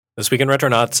This week in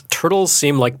Retronauts, turtles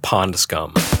seem like pond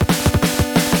scum.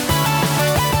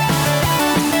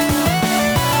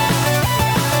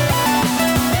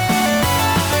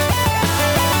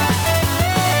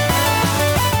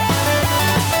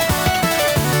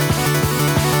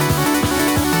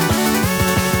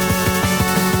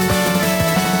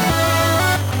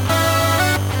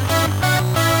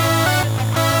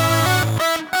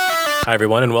 Hi,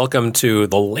 everyone, and welcome to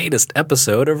the latest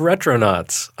episode of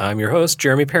Retronauts. I'm your host,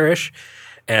 Jeremy Parrish,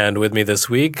 and with me this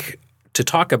week to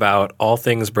talk about all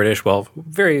things British, well,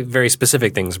 very, very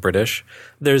specific things British,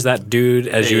 there's that dude,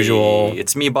 as usual.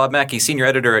 It's me, Bob Mackey, senior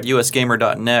editor at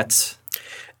usgamer.net.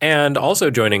 And also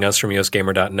joining us from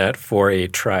usgamer.net for a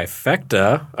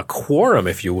trifecta, a quorum,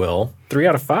 if you will, 3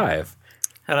 out of 5.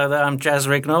 Hello there, I'm Jaz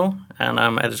Rignall, and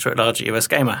I'm editor-at-large at US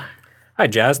Gamer. Hi,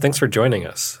 Jaz. Thanks for joining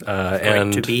us.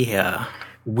 Great to be here.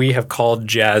 We have called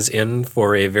Jaz in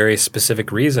for a very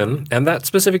specific reason, and that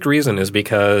specific reason is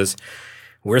because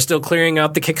we're still clearing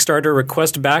out the Kickstarter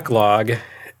request backlog,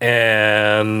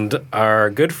 and our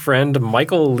good friend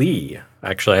Michael Lee –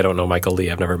 actually, I don't know Michael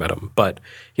Lee. I've never met him, but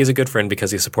he's a good friend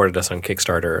because he supported us on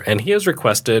Kickstarter, and he has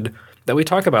requested that we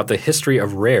talk about the history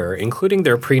of Rare, including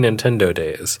their pre-Nintendo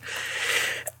days.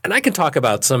 And I can talk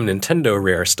about some Nintendo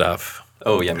Rare stuff.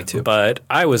 Oh, yeah, me too. But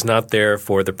I was not there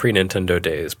for the pre-Nintendo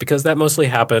days because that mostly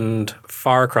happened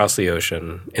far across the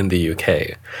ocean in the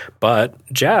UK. But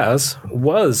Jaz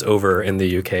was over in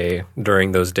the UK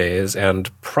during those days and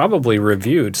probably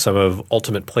reviewed some of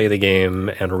Ultimate Play the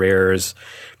Game and Rare's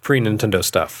pre-Nintendo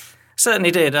stuff.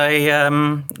 Certainly did. I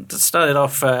started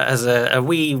off as a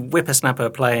wee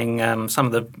whippersnapper playing some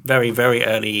of the very, very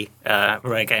early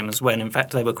Rare games when, in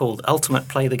fact, they were called Ultimate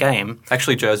Play the Game.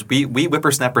 Actually, Jaz, wee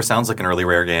whippersnapper sounds like an early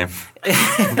Rare game.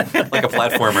 Like a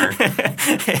platformer.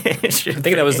 I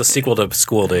think that was the sequel to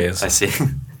School Days. I see.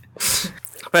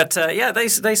 But, yeah,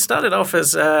 they started off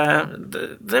as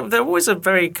they're always a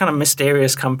very kind of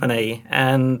mysterious company,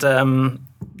 and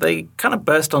they kind of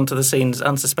burst onto the scenes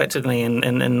unsuspectedly in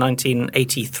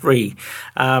 1983.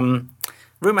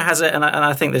 Rumor has it, and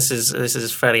I think this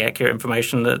is fairly accurate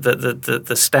information, that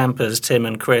the Stampers, Tim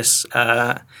and Chris,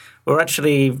 were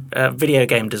actually video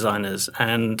game designers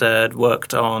and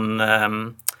worked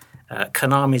on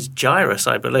Konami's Gyrus,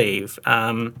 I believe.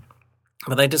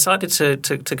 But they decided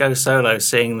to go solo,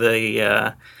 seeing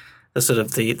the sort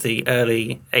of the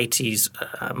early 80s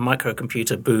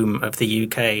microcomputer boom of the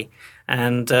UK.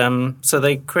 And so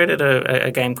they created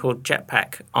a game called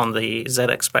Jetpack on the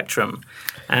ZX Spectrum.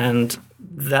 And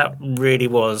that really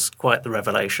was quite the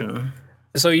revelation.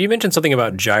 So you mentioned something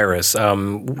about Gyrus.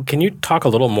 Can you talk a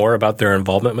little more about their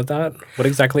involvement with that? What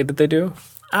exactly did they do?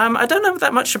 I don't know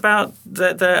that much about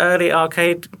the early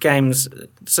arcade games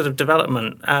sort of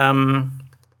development.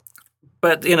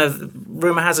 But, you know,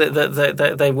 rumor has it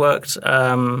that they worked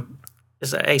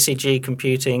as ACG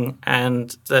Computing,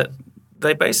 and that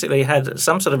they basically had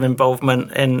some sort of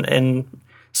involvement in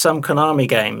some Konami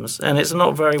games, and it's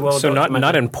not very well documented. So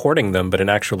not importing them, but in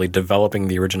actually developing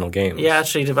the original games. Yeah,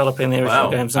 actually developing the original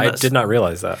games. And I did not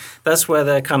realize that. That's where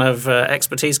their kind of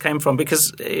expertise came from,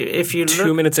 because if you look...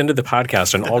 2 minutes into the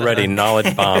podcast and already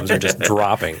knowledge bombs are just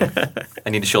dropping. I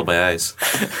need to shield my eyes.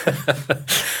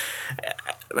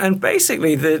 And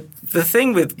basically, the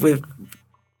thing with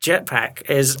Jetpack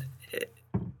is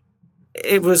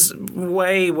it was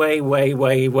way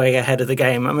ahead of the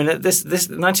game. I mean, this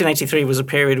 1983 was a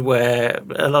period where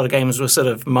a lot of games were sort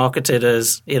of marketed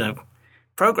as, you know,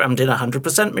 programmed in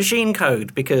 100% machine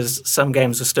code, because some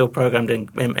games were still programmed in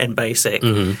BASIC.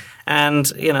 Mm-hmm.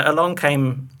 And, you know, along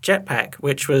came Jetpack,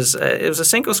 which was it was a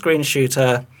single screen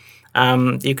shooter.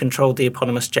 You controlled the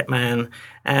eponymous Jetman,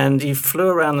 and you flew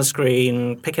around the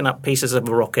screen picking up pieces of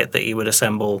a rocket that you would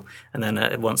assemble, and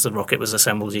then once the rocket was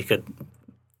assembled, you could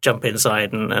jump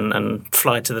inside and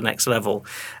fly to the next level.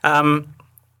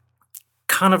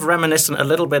 Kind of reminiscent a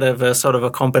little bit of a sort of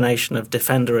a combination of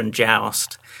Defender and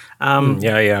Joust.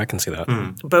 Yeah, I can see that.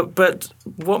 But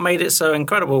what made it so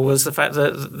incredible was the fact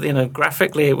that, you know,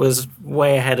 graphically it was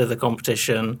way ahead of the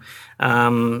competition.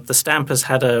 The Stampers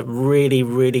had a really,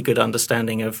 really good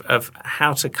understanding of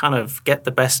how to kind of get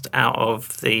the best out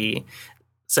of the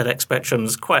ZX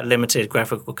Spectrum's quite limited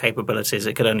graphical capabilities.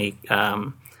 It could only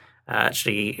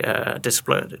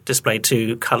display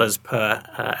 2 colors per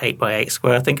 8x8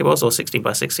 square, I think it was, or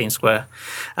 16x16 square.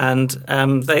 And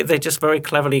they just very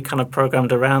cleverly kind of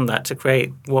programmed around that to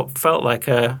create what felt like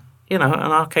an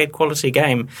arcade quality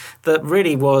game that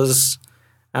really was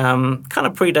kind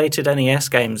of predated NES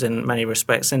games in many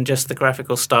respects, in just the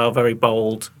graphical style, very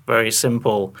bold, very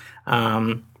simple,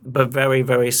 but very,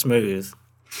 very smooth.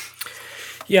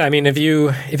 Yeah, I mean, if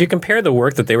you compare the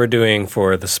work that they were doing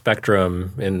for the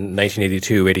Spectrum in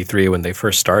 1982, 83 when they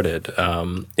first started,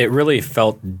 it really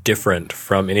felt different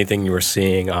from anything you were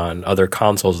seeing on other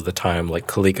consoles at the time, like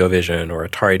ColecoVision or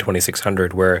Atari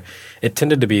 2600, where it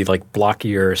tended to be like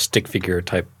blockier stick figure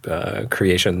type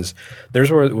creations.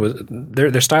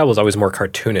 Their style was always more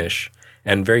cartoonish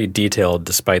and very detailed,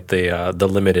 despite the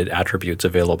limited attributes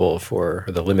available for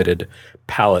the limited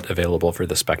palette available for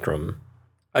the Spectrum.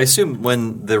 I assume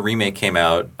when the remake came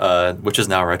out, which is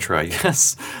now retro, I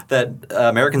guess, that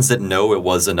Americans didn't know it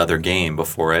was another game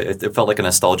before. It felt like a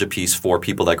nostalgia piece for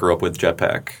people that grew up with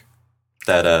Jetpack,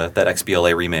 that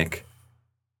XBLA remake.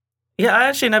 Yeah, I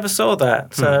actually never saw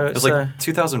that. So it was like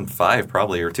 2005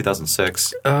 probably, or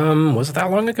 2006. Was it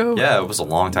that long ago? Yeah, it was a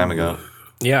long time ago.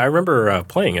 Yeah, I remember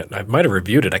playing it. I might have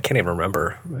reviewed it. I can't even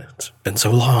remember. It's been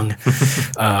so long.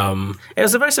 It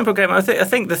was a very simple game. I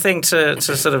think the thing to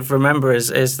sort of remember is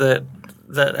that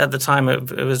at the time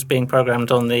it was being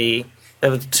programmed on there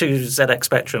were two ZX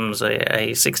Spectrums,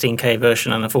 a 16K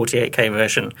version and a 48K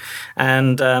version,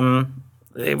 and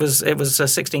it was a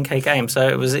 16K game, so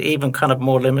it was even kind of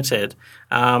more limited.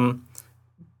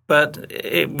 But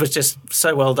it was just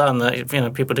so well done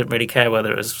that people didn't really care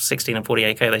whether it was 16 or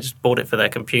 48K. They just bought it for their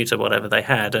computer, whatever they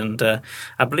had. And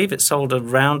I believe it sold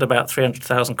around about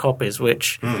 300,000 copies,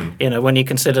 which, when you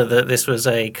consider that this was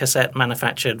a cassette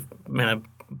manufactured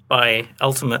by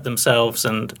Ultimate themselves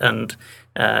and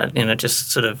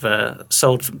just sort of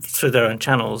sold through their own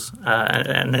channels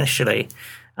initially,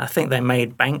 I think they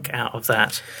made bank out of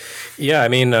that. Yeah, I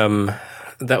mean,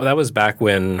 that was back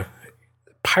when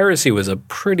piracy was a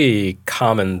pretty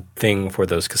common thing for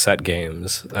those cassette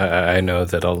games. I know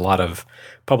that a lot of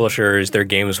publishers, their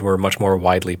games were much more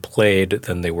widely played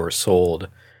than they were sold.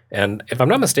 And if I'm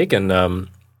not mistaken,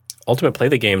 Ultimate Play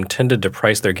the Game tended to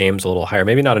price their games a little higher.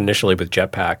 Maybe not initially with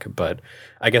Jetpack, but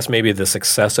I guess maybe the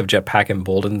success of Jetpack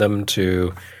emboldened them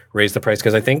to raise the price,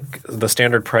 because I think the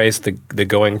standard price, the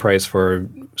going price for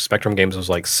Spectrum games was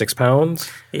like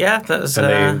 £6. Yeah, that was,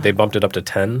 and they bumped it up to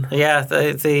 10. Yeah,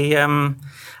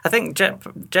 I think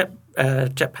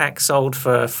Jetpack sold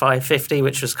for $5.50,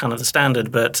 which was kind of the standard.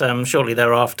 But shortly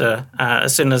thereafter,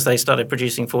 as soon as they started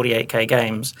producing 48K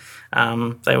games,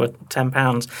 they were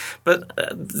 £10. But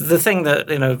the thing that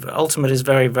Ultimate is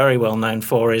very, very well known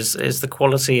for is the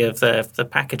quality of the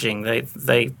packaging.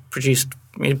 They produced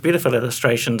beautiful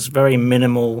illustrations, very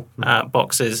minimal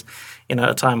boxes. At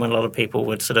a time when a lot of people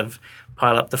would sort of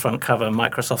pile up the front cover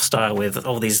Microsoft style with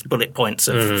all these bullet points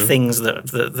of things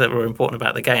that were important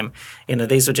about the game.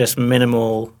 These were just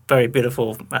minimal, very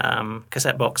beautiful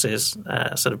cassette boxes,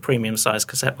 sort of premium sized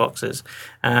cassette boxes,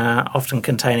 often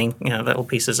containing little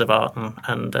pieces of art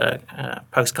and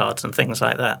postcards and things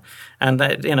like that. And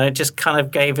it just kind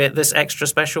of gave it this extra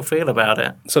special feel about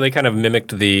it. So they kind of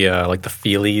mimicked the like the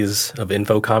feelies of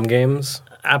Infocom games.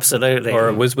 Absolutely.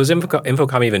 Or was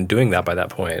Infocom even doing that by that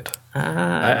point?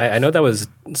 I know that was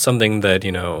something that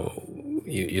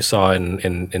you saw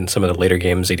in some of the later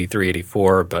games, 83,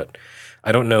 84, but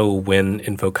I don't know when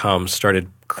Infocom started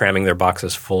cramming their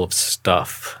boxes full of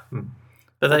stuff.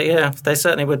 But they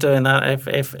certainly were doing that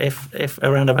if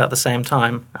around about the same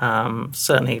time,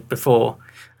 certainly before.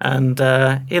 And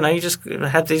you just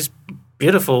had these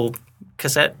beautiful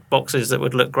cassette boxes that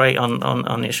would look great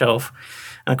on your shelf.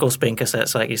 And of course, being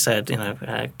cassettes, like you said,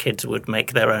 kids would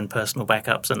make their own personal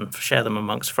backups and share them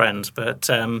amongst friends.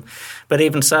 But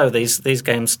even so, these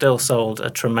games still sold a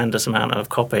tremendous amount of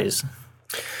copies.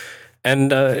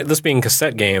 And this being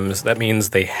cassette games, that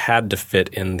means they had to fit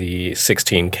in the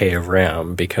 16K of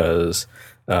RAM, because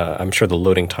I'm sure the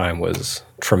loading time was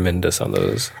tremendous on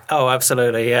those. Oh,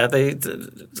 absolutely, yeah. The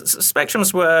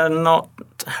Spectrums were not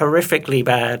horrifically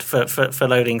bad for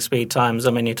loading speed times.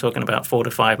 I mean, you're talking about 4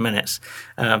 to 5 minutes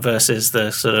versus the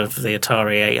sort of the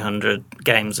Atari 800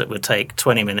 games that would take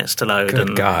 20 minutes to load.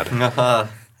 Good God.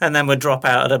 And then would drop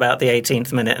out at about the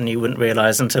 18th minute, and you wouldn't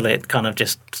realize until it kind of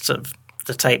just sort of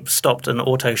the tape stopped and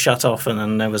auto shut off, and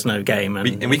then there was no game.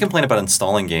 And we complain about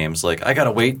installing games. Like, I got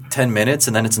to wait 10 minutes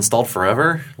and then it's installed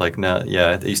forever. Like, no,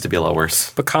 yeah, it used to be a lot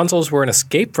worse. But consoles were an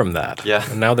escape from that. Yeah.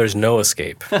 And now there's no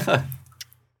escape.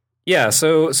 Yeah,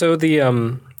 so the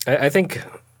I think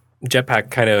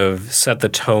Jetpack kind of set the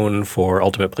tone for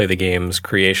Ultimate Play the Game's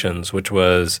creations, which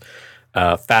was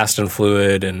fast and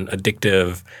fluid and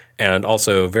addictive, and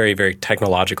also very, very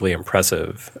technologically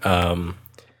impressive.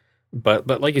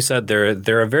 But like you said,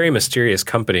 they're a very mysterious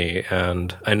company,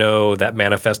 and I know that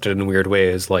manifested in weird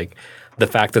ways, like the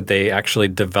fact that they actually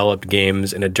developed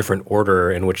games in a different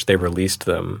order in which they released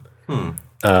them.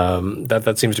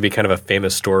 That seems to be kind of a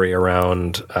famous story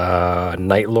around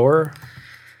Nightlore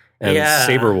and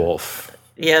Saberwolf.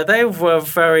 Yeah, they were a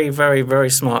very, very, very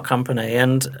smart company.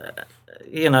 And,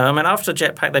 after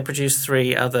Jetpack, they produced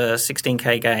 3 other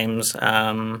 16K games,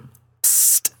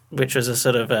 which was a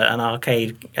sort of an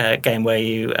arcade game where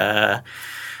you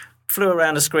flew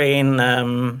around a screen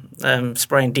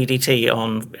spraying DDT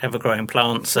on ever-growing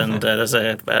plants, and there's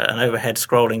an overhead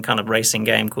scrolling kind of racing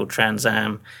game called Trans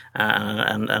Am,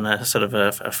 and a sort of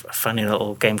a funny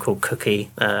little game called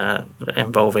Cookie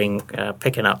involving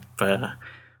picking up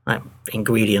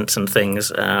ingredients and things,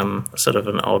 sort of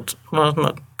an odd, well,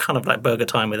 not kind of like Burger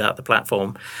Time without the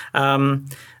platform.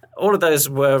 All of those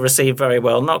were received very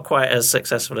well, not quite as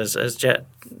successful as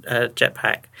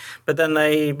Jetpack. But then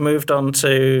they moved on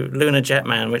to Lunar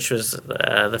Jetman, which was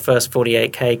the first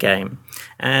 48K game.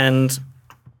 And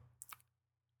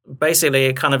basically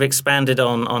it kind of expanded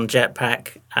on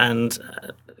Jetpack and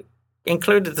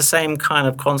included the same kind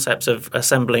of concepts of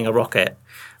assembling a rocket.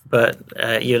 But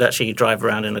you'd actually drive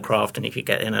around in a craft and you could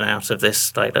get in and out of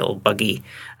this like little buggy.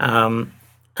 And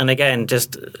again,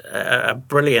 just a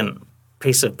brilliant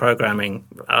piece of programming,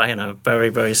 very,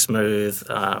 very smooth,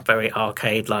 very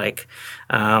arcade-like,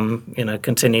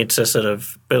 continued to sort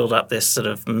of build up this sort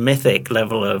of mythic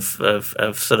level of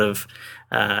sort of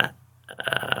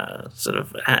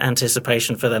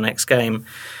anticipation for the next game.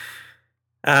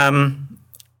 And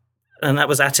that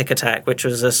was Attic Attack, which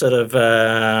was a sort of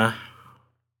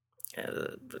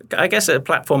I guess a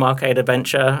platform arcade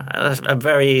adventure, a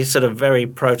very sort of very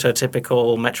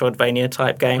prototypical Metroidvania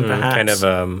type game, perhaps. Kind of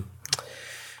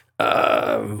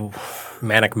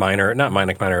Manic Miner, not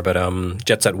Manic Miner, but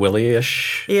Jet Set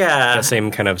Willy-ish. Yeah. The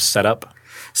same kind of setup.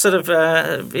 Sort of,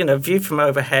 viewed from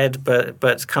overhead,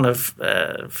 but kind of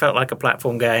felt like a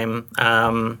platform game.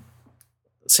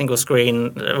 Single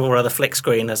screen, or rather flick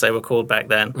screen, as they were called back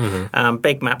then. Mm-hmm.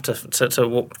 Big map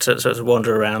to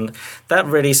wander around. That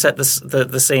really set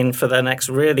the scene for their next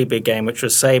really big game, which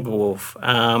was Saberwolf.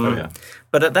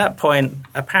 But at that point,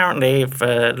 apparently, if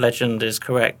legend is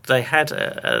correct, they had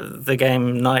the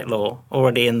game Nightlaw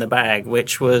already in the bag,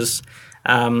 which was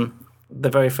the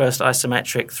very first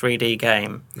isometric 3D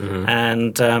game, mm-hmm.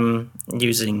 and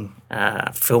using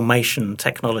filmation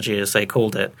technology, as they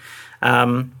called it.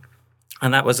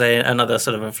 And that was another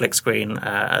sort of a flick screen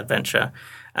adventure.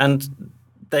 And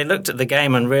they looked at the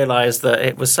game and realized that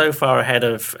it was so far ahead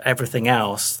of everything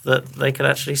else that they could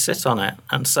actually sit on it.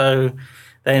 And so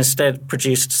they instead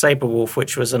produced Saberwolf,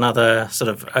 which was another sort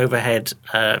of overhead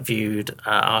viewed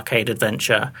arcade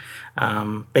adventure,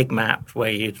 big map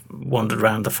where you wandered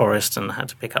around the forest and had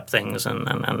to pick up things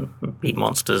and beat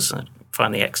monsters and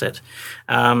find the exit.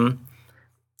 And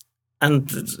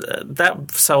that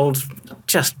sold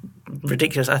just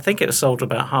ridiculous. I think it sold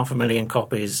about 500,000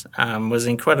 copies, was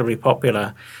incredibly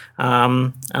popular.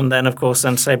 And then, of course,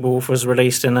 Saberwolf was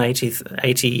released in 84.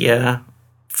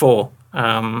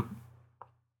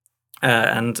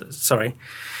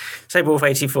 Saberwolf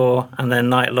 84, and then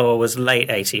Nightlaw was late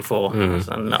 84.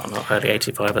 So not early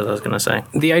 85, as I was going to say.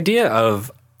 The idea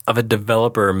of a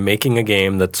developer making a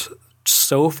game that's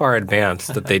so far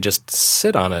advanced that they just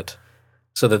sit on it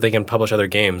so that they can publish other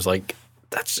games, like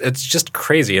it's just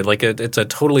crazy. Like it's a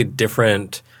totally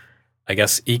different, I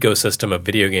guess, ecosystem of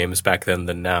video games back then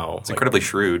than now. It's incredibly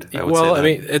shrewd. I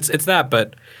mean, it's that,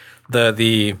 but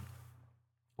the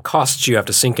costs you have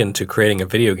to sink into creating a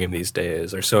video game these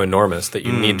days are so enormous that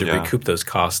you need to recoup those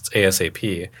costs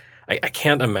ASAP. I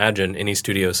can't imagine any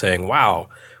studio saying, "Wow,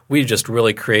 we just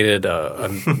really created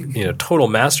a total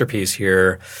masterpiece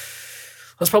here.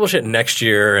 Let's publish it next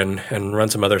year and run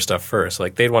some other stuff first."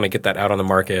 Like they'd want to get that out on the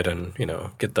market and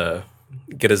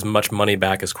get as much money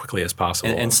back as quickly as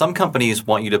possible. And some companies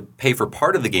want you to pay for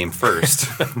part of the game first,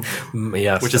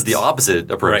 yes, which is the opposite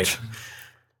approach. Right.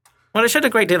 Well, it showed a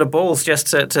great deal of balls just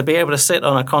to be able to sit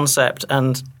on a concept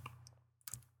and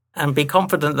be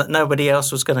confident that nobody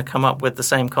else was going to come up with the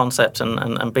same concept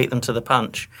and beat them to the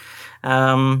punch.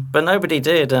 But nobody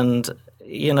did, and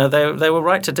they were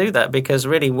right to do that, because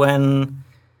really when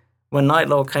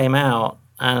Nightlaw came out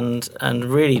and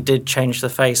really did change the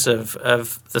face of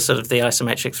the sort of the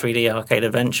isometric 3D arcade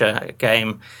adventure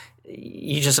game,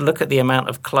 you just look at the amount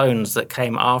of clones that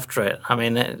came after it. I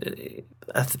mean,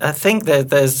 I think that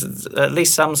there's at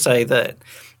least some say that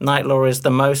Nightlaw is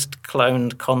the most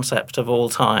cloned concept of all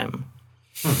time.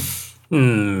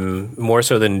 More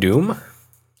so than Doom?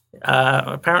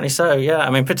 Apparently so, yeah. I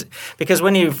mean, because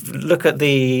when you look at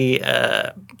the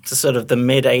sort of the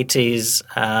mid-'80s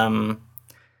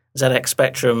ZX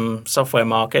Spectrum software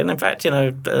market, and in fact,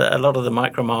 a lot of the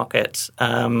micro markets,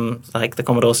 like the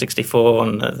Commodore 64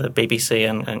 and the BBC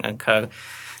and co,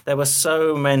 there were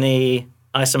so many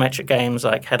isometric games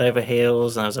like Head Over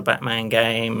Heels, and there was a Batman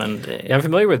game. And Yeah, I'm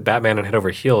familiar with Batman and Head Over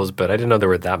Heels, but I didn't know there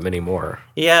were that many more.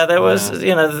 yeah, there was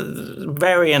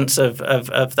variants of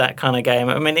that kind of game.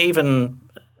 I mean, even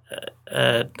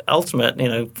Ultimate,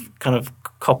 kind of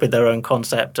copied their own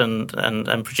concept and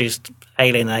produced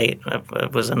Alienate.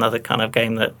 Was another kind of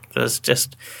game that was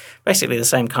just basically the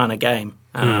same kind of game.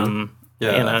 And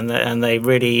they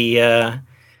really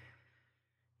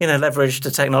leveraged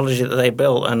the technology that they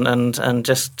built and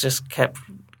just kept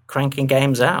cranking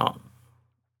games out.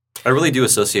 I really do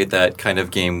associate that kind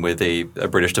of game with a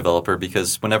British developer,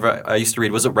 because whenever I used to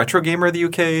read, was it Retro Gamer, the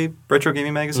UK retro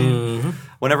gaming magazine? Mm-hmm.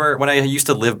 When I used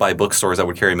to live by bookstores that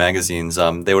would carry magazines,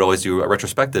 they would always do a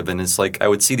retrospective, and it's like I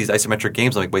would see these isometric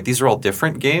games. I'm like, wait, these are all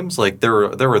different games? Like there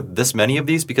were this many of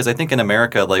these? Because I think in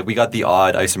America, like we got the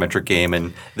odd isometric game,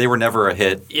 and they were never a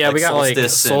hit. Yeah, we got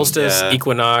Solstice,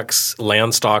 Equinox,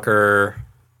 Landstalker.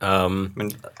 I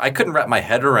mean, I couldn't wrap my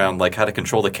head around like how to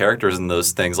control the characters in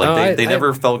those things. Like they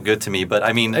never felt good to me. But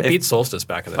I mean, I beat Solstice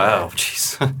back in the day. Wow,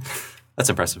 jeez, that's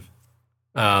impressive.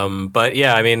 But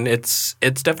yeah, I mean, it's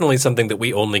definitely something that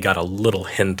we only got a little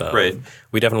hint of. Right.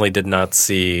 We definitely did not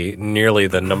see nearly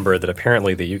the number that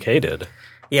apparently the UK did.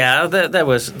 Yeah, there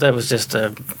was just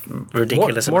a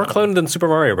ridiculous more amount. cloned than Super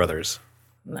Mario Brothers.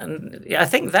 And yeah, I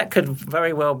think that could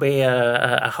very well be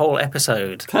a whole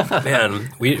episode. Man,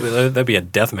 that'd be a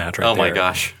death match right there. Oh my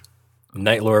gosh.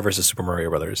 Night Lore versus Super Mario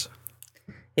Brothers.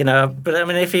 But I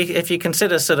mean, if you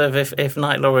consider sort of if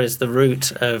Night Lore is the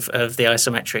root of the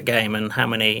isometric game and how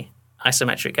many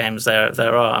isometric games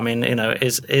there are, I mean,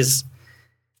 is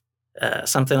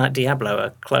something like Diablo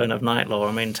a clone of Night Lore?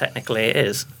 I mean, technically it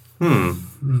is.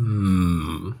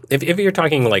 If you're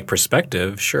talking like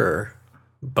perspective, sure,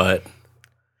 but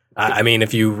I mean,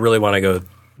 if you really want to go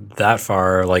that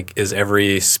far, like, is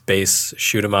every space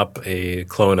shoot 'em up a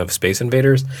clone of Space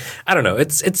Invaders? I don't know.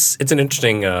 It's an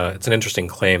interesting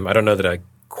claim. I don't know that I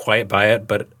quite buy it,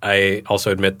 but I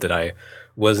also admit that I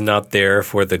was not there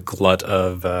for the glut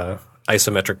of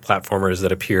isometric platformers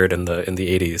that appeared in the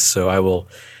 80s. So I will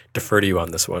defer to you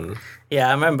on this one. Yeah,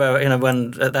 I remember,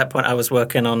 when at that point I was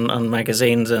working on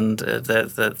magazines, and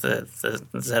the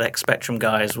ZX Spectrum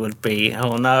guys would be,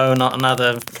 oh no, not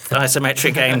another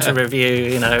isometric game to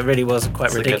review. It really was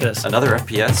quite ridiculous. Like another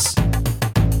FPS.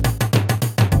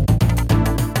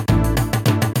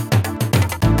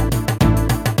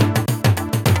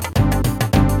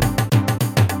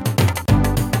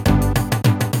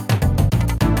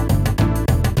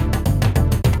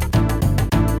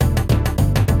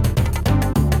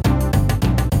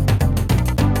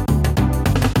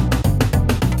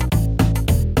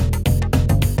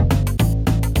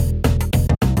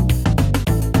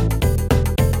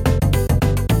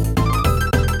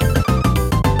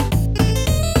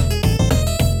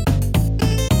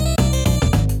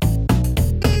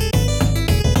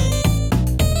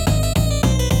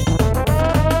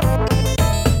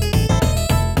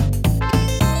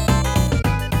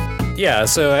 Yeah,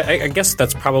 so I guess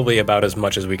that's probably about as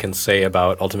much as we can say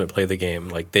about Ultimate Play the Game.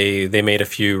 Like they made a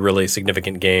few really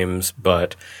significant games,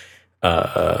 but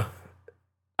I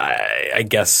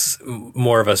guess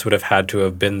more of us would have had to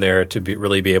have been there to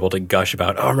really be able to gush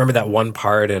about, oh, remember that one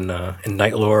part in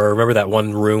Night Lore? Remember that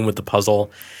one room with the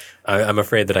puzzle? I'm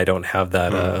afraid that I don't have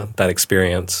that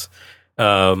experience.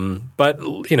 But,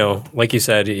 like you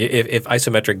said, if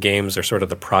isometric games are sort of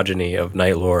the progeny of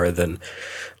Night Lore, then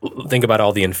think about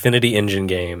all the Infinity Engine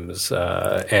games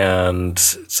and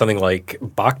something like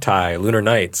Boktai, Lunar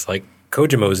Nights, like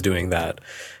Kojimo's doing that.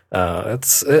 I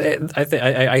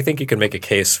think you can make a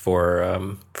case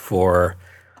for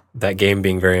that game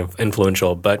being very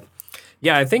influential. But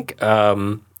yeah, I think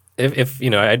if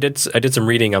I did some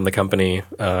reading on the company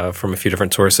from a few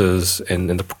different sources in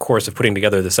the course of putting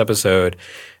together this episode,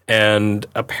 and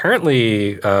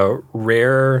apparently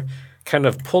Rare kind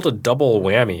of pulled a double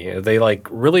whammy. They like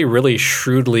really, really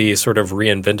shrewdly sort of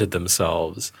reinvented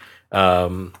themselves.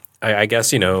 I guess,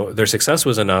 their success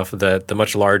was enough that the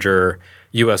much larger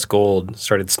U.S. Gold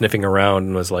started sniffing around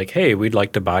and was like, hey, we'd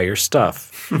like to buy your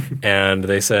stuff. And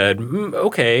they said,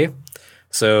 okay.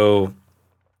 So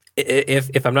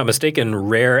if I'm not mistaken,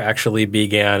 Rare actually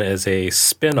began as a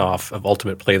spin-off of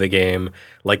Ultimate Play the Game,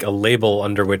 like a label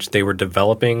under which they were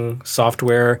developing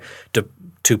software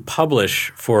to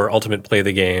publish for Ultimate Play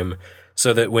the Game,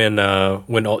 so that when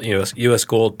U.S.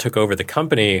 Gold took over the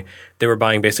company, they were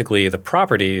buying basically the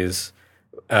properties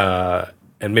and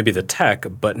maybe the tech,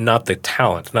 but not the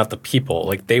talent, not the people.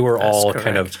 Like they were all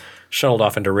kind of shuttled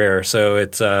off into Rare. So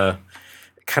it's kind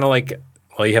of like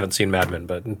well, you haven't seen Mad Men,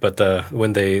 but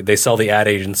when they sell the ad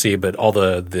agency, but all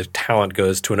the talent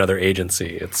goes to another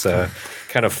agency. It's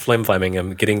kind of flim-flamming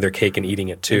them, getting their cake and eating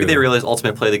it too. Maybe they realized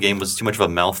Ultimate Play the Game was too much of a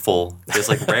mouthful. It's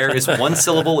like Rare is one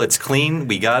syllable. It's clean.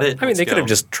 We got it. I mean, they could have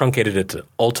just truncated it to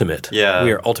Ultimate. Yeah.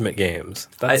 We are Ultimate Games.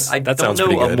 I that don't sounds know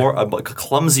pretty good. a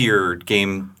clumsier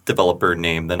game developer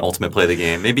name than Ultimate Play the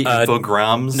Game. Maybe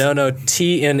Infogrames? No,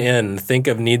 TNN. Think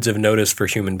of Needs of Notice for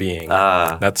Human Being.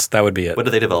 That would be it. What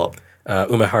did they develop?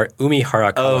 Umihara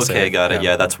Kawase. Okay, got it.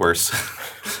 Yeah, that's worse.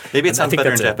 Maybe it sounds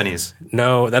better in Japanese.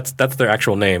 No, that's their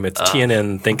actual name. It's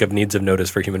TNN, Think of Needs of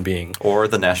Notice for Human Being. Or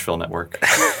the Nashville Network.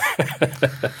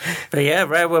 But yeah,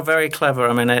 Rare were very clever.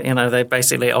 I mean, they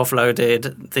basically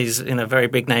offloaded these, very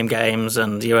big name games,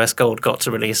 and US Gold got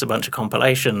to release a bunch of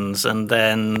compilations, and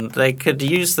then they could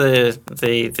use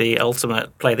the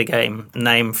Ultimate Play the Game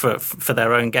name for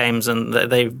their own games, and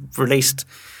they released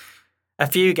a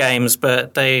few games,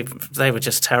 but they were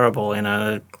just terrible,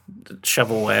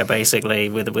 shovelware basically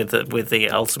with the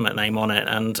Ultimate name on it,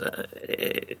 and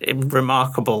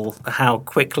remarkable how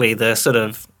quickly it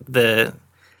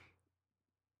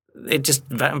just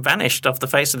vanished off the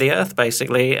face of the earth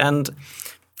basically, and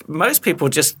most people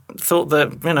just thought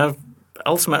that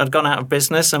Ultimate had gone out of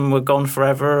business and were gone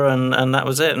forever, and that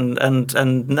was it,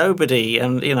 and nobody,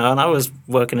 and I was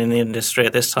working in the industry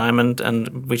at this time,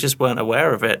 and we just weren't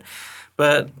aware of it.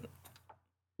 But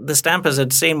the Stampers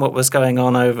had seen what was going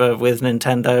on over with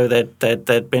Nintendo.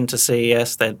 They'd been to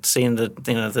CES. They'd seen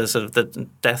the sort of the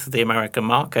death of the American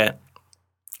market,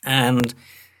 and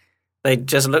they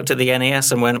just looked at the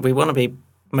NES and went, "We want to be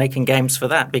making games for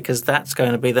that because that's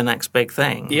going to be the next big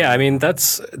thing." Yeah, I mean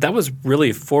that was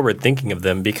really forward thinking of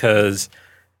them, because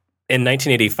in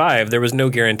 1985 there was no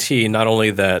guarantee not only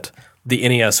that the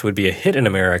NES would be a hit in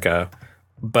America,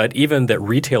 but even that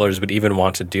retailers would even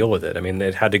want to deal with it. I mean,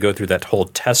 it had to go through that whole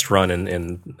test run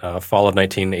in fall of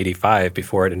 1985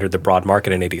 before it entered the broad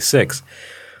market in 86.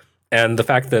 And the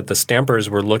fact that the Stampers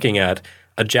were looking at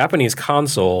a Japanese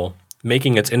console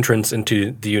making its entrance into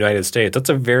the United States, that's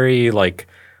a very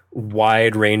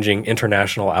wide-ranging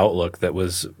international outlook that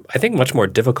was, I think, much more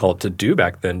difficult to do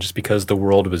back then, just because the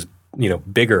world was,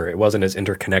 bigger. It wasn't as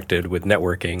interconnected with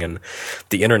networking and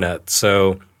the internet.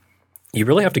 So you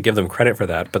really have to give them credit for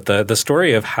that. But the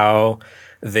story of how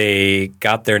they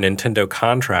got their Nintendo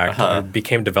contract and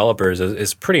became developers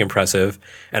is pretty impressive.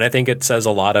 And I think it says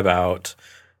a lot about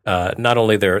not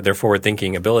only their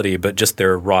forward-thinking ability, but just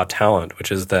their raw talent,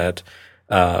 which is that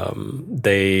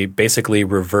they basically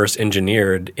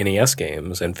reverse-engineered NES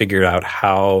games and figured out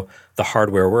how the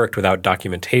hardware worked without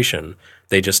documentation.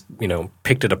 They just,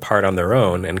 picked it apart on their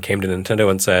own and came to Nintendo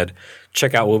and said,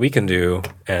 check out what we can do.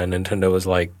 And Nintendo was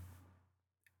like,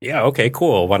 yeah, okay,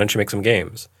 cool. Why don't you make some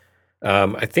games?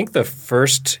 I think the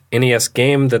first NES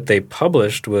game that they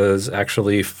published was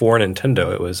actually for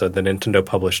Nintendo. It was the Nintendo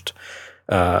published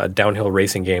downhill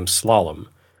racing game Slalom.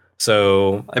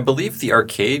 So I believe the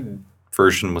arcade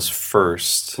version was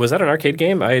first. Was that an arcade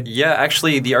game? Yeah,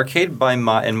 actually, the arcade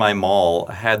in my mall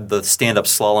had the stand-up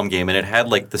slalom game, and it had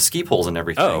the ski poles and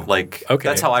everything. Oh, okay.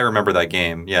 That's how I remember that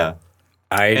game. Yeah.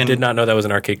 I did not know that was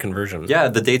an arcade conversion. Yeah,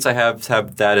 the dates I have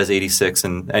that as 86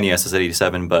 and NES as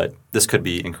 87, but this could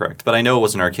be incorrect. But I know it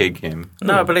was an arcade game.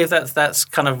 No, I believe that's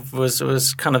kind of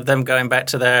was kind of them going back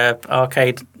to their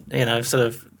arcade, sort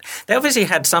of. They obviously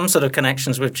had some sort of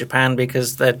connections with Japan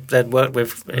because they'd worked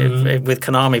with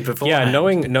Konami before. Yeah,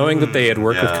 knowing that they had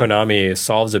worked with Konami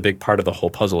solves a big part of the whole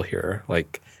puzzle here.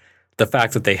 The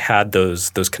fact that they had those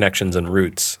connections and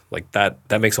roots, that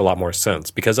makes a lot more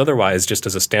sense, because otherwise, just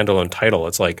as a standalone title,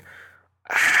 it's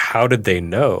how did they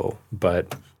know?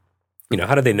 But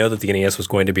how did they know that the NES was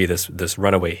going to be this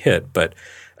runaway hit? But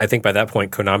I think by that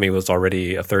point, Konami was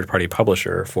already a third-party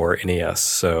publisher for NES,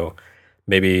 so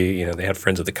maybe they had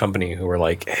friends at the company who were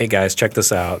like, "Hey guys, check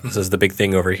this out! This is the big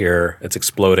thing over here. It's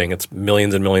exploding. It's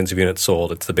millions and millions of units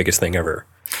sold. It's the biggest thing ever."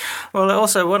 Well,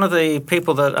 also one of the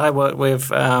people that I worked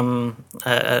with at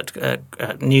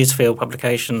Newsfield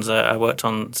Publications, I worked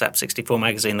on Zap64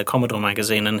 magazine, the Commodore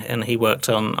magazine, and he worked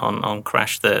on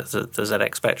Crash, the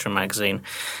ZX Spectrum magazine.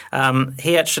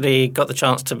 He actually got the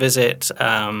chance to visit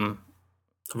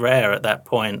Rare at that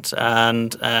point,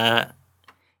 and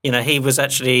he was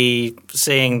actually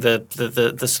seeing the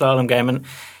slalom game, and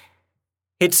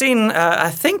he'd seen, I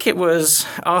think it was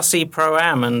RC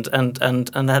Pro-Am,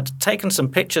 and had taken some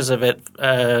pictures of it,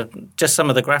 just some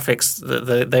of the graphics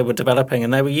that they were developing,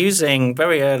 and they were using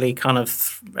very early kind of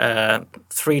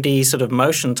 3D sort of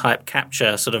motion type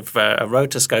capture, sort of a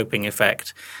rotoscoping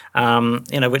effect,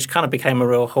 which kind of became a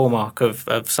real hallmark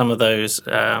of some of those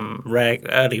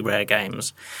early Rare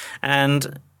games.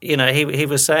 And he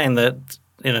was saying that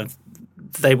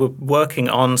they were working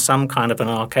on some kind of an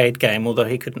arcade game, although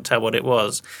he couldn't tell what it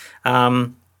was.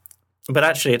 But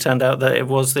actually, it turned out that it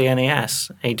was the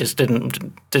NES. He just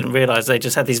didn't realize they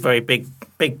just had these very big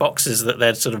boxes that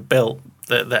they'd sort of built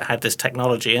that had this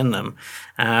technology in them,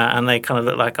 and they kind of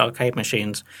looked like arcade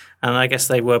machines. And I guess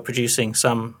they were producing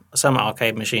some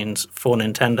arcade machines for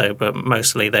Nintendo, but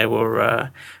mostly they were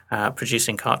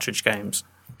producing cartridge games.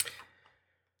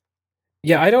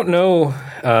 Yeah, I don't know,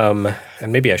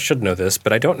 and maybe I should know this,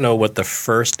 but I don't know what the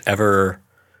first ever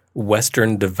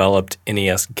Western-developed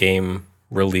NES game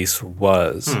release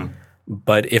was.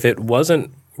 But if it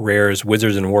wasn't Rare's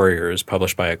Wizards and Warriors,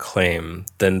 published by Acclaim,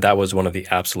 then that was one of the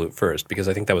absolute first, because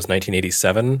I think that was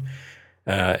 1987.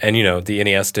 And, the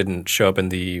NES didn't show up in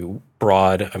the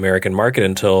broad American market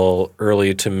until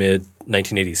early to mid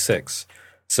 1986.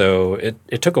 So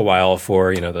it took a while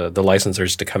for, the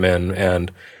licensors to come in,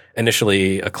 and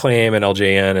initially Acclaim and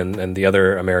LJN and the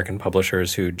other American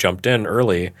publishers who jumped in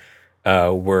early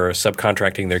were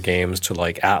subcontracting their games to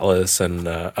like Atlas and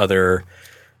other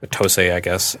Tosei, I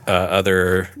guess,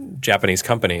 other Japanese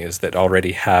companies that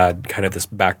already had kind of this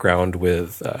background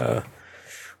with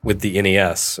the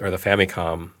NES or the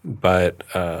Famicom. But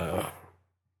I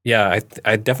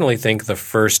definitely think the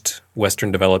first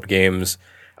Western developed games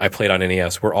I played on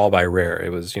NES were all by Rare. It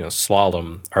was,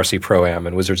 Slalom, RC Pro-Am,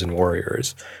 and Wizards and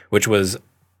Warriors, which was,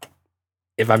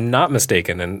 if I'm not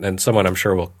mistaken, and someone I'm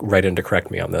sure will write in to correct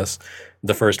me on this,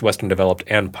 the first Western developed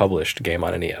and published game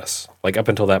on NES. Like up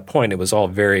until that point, it was all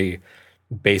very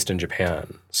based in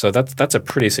Japan. So that's a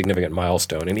pretty significant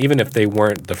milestone. And even if they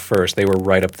weren't the first, they were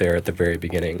right up there at the very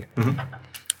beginning. Mm-hmm.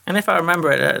 And if I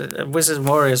remember it, Wizards and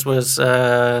Warriors was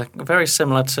very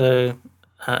similar to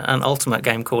an Ultimate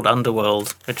game called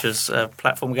Underworld, which is a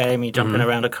platform game. You jump in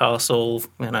around a castle,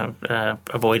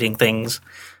 avoiding things.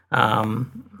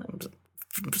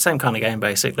 Same kind of game,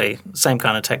 basically. Same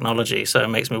kind of technology. So it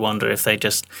makes me wonder if they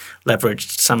just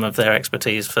leveraged some of their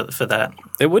expertise for that.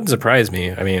 It wouldn't surprise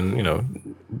me. I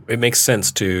mean, it makes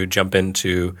sense to jump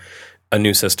into a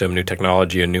new system, new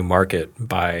technology, a new market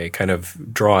by kind of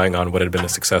drawing on what had been a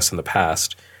success in the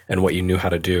past and what you knew how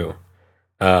to do.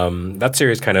 That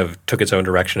series kind of took its own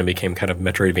direction and became kind of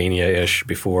Metroidvania-ish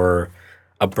before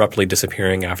abruptly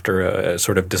disappearing after a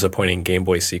sort of disappointing Game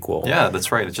Boy sequel. Yeah,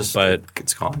 that's right.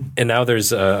 It's gone. And now there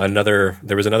was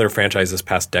another franchise this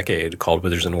past decade called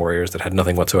Wizards and Warriors that had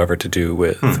nothing whatsoever to do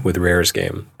with Rare's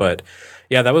game. But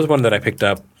yeah, that was one that I picked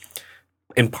up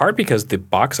in part because the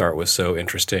box art was so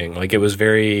interesting. Like it was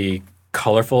very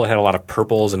colorful. It had a lot of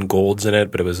purples and golds in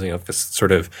it, but it was this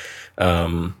sort of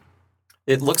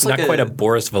it looks not like quite a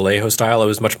Boris Vallejo style. It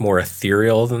was much more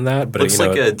ethereal than that. But looks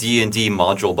like a D&D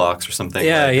module box or something.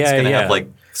 Yeah, like, it's going to have like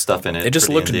stuff in it. It just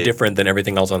for looked D&D. different than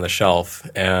everything else on the shelf,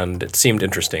 and it seemed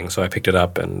interesting. So I picked it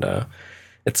up, and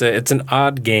it's an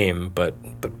odd game, but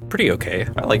pretty okay.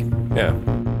 I like it. Yeah.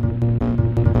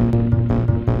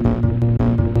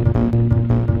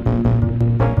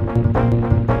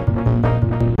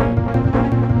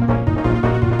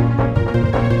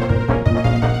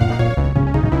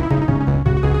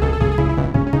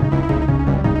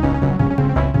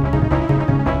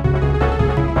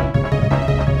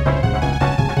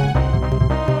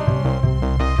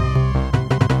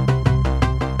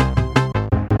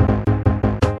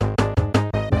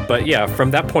 But yeah,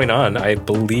 from that point on, I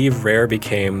believe Rare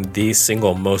became the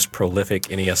single most prolific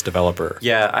NES developer.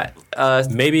 Yeah.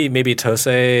 Maybe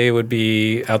Tosei would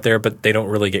be out there, but they don't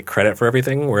really get credit for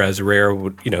everything. Whereas Rare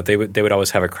would, they would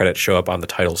always have a credit show up on the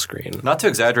title screen. Not to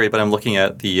exaggerate, but I'm looking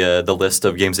at the list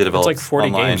of games they developed. It's like 40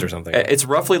 online. games or something. It's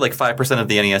roughly like 5% of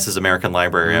the NES's American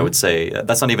library. I would say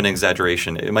that's not even an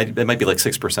exaggeration. It might be like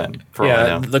 6% for all I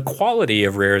know. The quality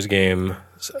of Rare's game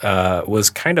was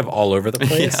kind of all over the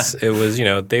place. It was,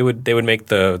 they would make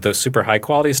the super high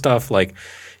quality stuff like,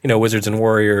 Wizards and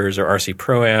Warriors or RC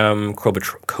Pro-Am,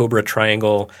 Cobra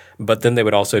Triangle, but then they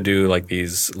would also do like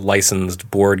these licensed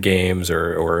board games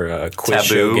or quiz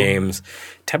show games.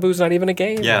 Taboo's not even a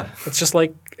game. Yeah. It's just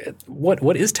like,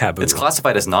 what is Taboo? It's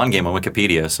classified as non-game on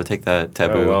Wikipedia, so take that,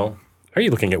 Taboo. Oh, well. Are you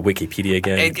looking at Wikipedia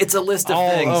again? It's a list of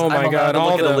things. Oh my God!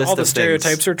 All the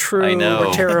stereotypes are true. I know.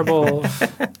 We're terrible.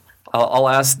 I'll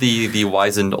ask the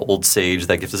wizened old sage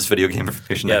that gives us video game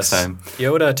information next time.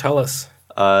 Yoda, tell us.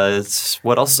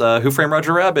 What else? Who Framed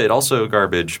Roger Rabbit? Also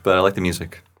garbage, but I like the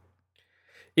music.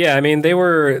 Yeah, I mean, they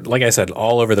were, like I said,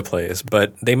 all over the place,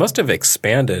 but they must have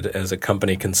expanded as a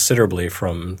company considerably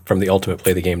from the Ultimate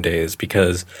Play the Game days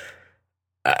because,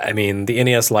 I mean, the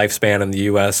NES lifespan in the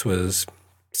U.S. was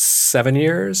 7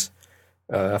 years,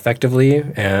 effectively,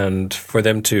 and for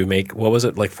them to make, what was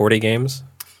it, like 40 games?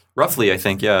 Roughly, I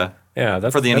think, yeah. Yeah,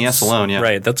 that's for the NES alone, yeah.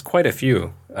 Right, that's quite a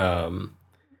few.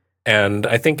 And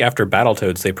I think after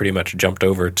Battletoads, they pretty much jumped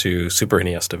over to Super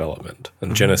NES development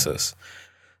and Genesis.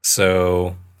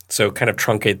 So kind of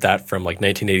truncate that from like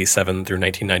 1987 through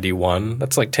 1991.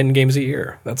 That's like 10 games a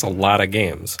year. That's a lot of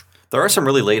games. There are some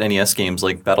really late NES games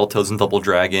like Battletoads and Double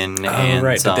Dragon. And,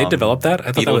 right. Did they develop that?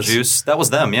 I thought Beetlejuice. That was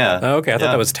them, yeah. Oh, okay. I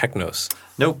thought that was Technos.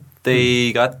 Nope.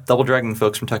 They got Double Dragon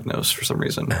folks from Technos for some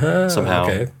reason. Somehow.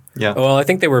 Okay. Yeah. Well, I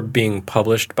think they were being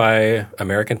published by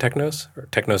American Technos or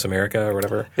Technos America or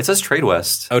whatever. It says Trade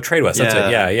West. Oh, Trade West. That's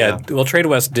it. Yeah. Well, Trade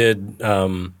West did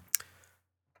Double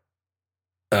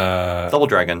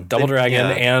Dragon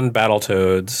and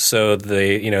Battletoads, so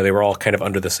they were all kind of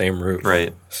under the same roof.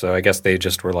 Right. So I guess they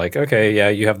just were like, okay, yeah,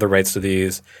 you have the rights to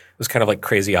these. It was kind of like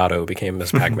Crazy Otto became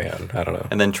Miss Pac-Man. I don't know.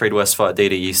 And then Trade West fought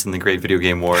Data East in the Great Video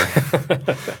Game War.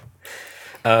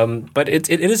 But it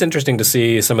is interesting to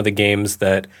see some of the games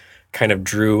that kind of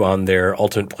drew on their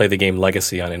ultimate play the game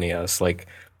legacy on NES. Like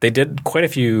they did quite a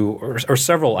few or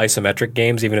several isometric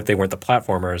games, even if they weren't the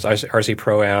platformers. RC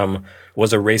Pro-Am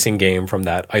was a racing game from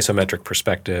that isometric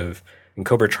perspective. And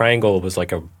Cobra Triangle was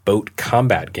like a boat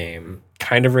combat game,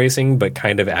 kind of racing, but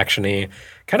kind of actiony.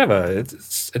 Kind of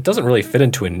it doesn't really fit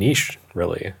into a niche,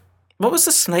 really. What was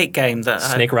the Snake game?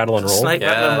 Snake, Rattle, and Roll? Snake,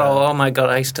 Rattle, and Roll. Oh, my God,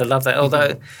 I used to love that.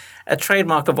 Although a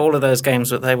trademark of all of those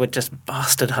games that they were just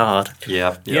bastard hard.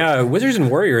 Yeah. Wizards and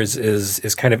Warriors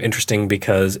is kind of interesting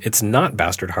because it's not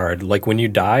bastard hard. Like when you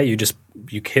die, you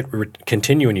hit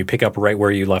continue and you pick up right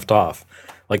where you left off.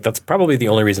 Like that's probably the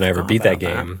only reason I ever beat that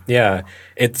game. Yeah,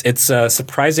 it's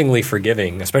surprisingly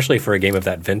forgiving, especially for a game of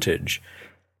that vintage.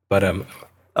 But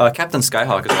Captain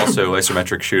Skyhawk is also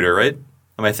isometric shooter, right?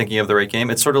 Am I thinking of the right game?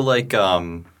 It's sort of like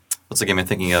what's the game I'm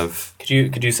thinking of?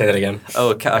 Could you say that again?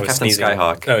 Oh, Captain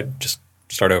Skyhawk. Oh, just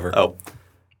start over. Oh.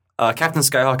 Captain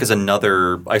Skyhawk is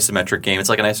another isometric game. It's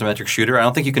like an isometric shooter. I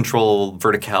don't think you control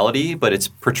verticality, but it's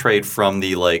portrayed from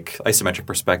the like isometric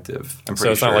perspective. I'm pretty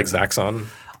so it's sure. Not like Zaxxon?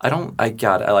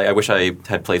 I wish I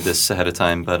had played this ahead of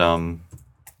time, but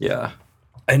yeah.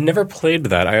 I never played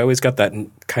that. I always got that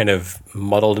kind of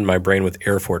muddled in my brain with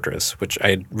Air Fortress, which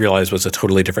I realized was a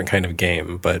totally different kind of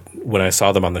game. But when I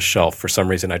saw them on the shelf, for some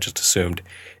reason, I just assumed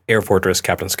Air Fortress,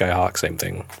 Captain Skyhawk, same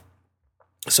thing.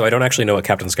 So I don't actually know what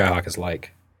Captain Skyhawk is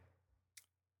like.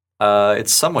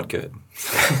 It's somewhat good.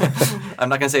 I'm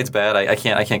not gonna say it's bad. I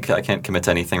can't commit to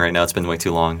anything right now. It's been way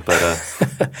too long. But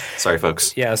sorry,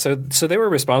 folks. Yeah. So they were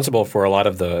responsible for a lot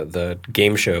of the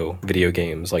game show video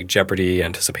games like Jeopardy,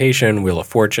 Anticipation, Wheel of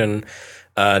Fortune.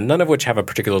 None of which have a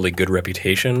particularly good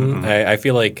reputation. Mm-hmm. I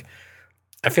feel like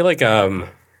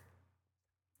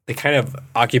they kind of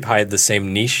occupied the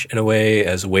same niche in a way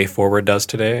as Way Forward does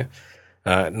today.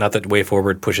 Not that Way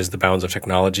Forward pushes the bounds of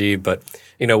technology, but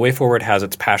Way Forward has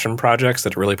its passion projects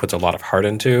that it really puts a lot of heart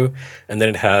into, and then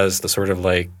it has the sort of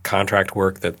like contract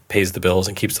work that pays the bills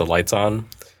and keeps the lights on.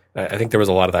 I think there was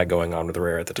a lot of that going on with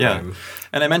Rare at the time. Yeah.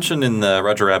 And I mentioned in the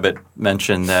Roger Rabbit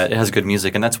mention that it has good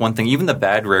music, and that's one thing. Even the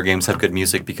bad Rare games have good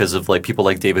music because of like people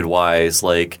like David Wise.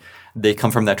 Like they come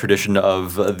from that tradition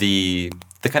of the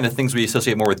kind of things we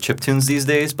associate more with chiptunes these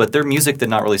days, but their music did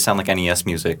not really sound like NES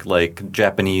music, like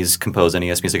Japanese composed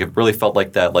NES music. It really felt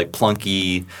like that like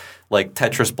plunky, like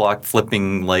Tetris block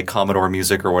flipping like Commodore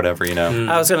music or whatever,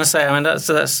 I was going to say, I mean, that's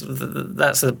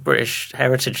the British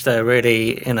heritage there,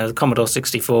 really. Commodore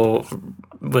 64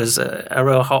 was a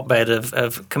real hotbed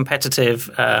of competitive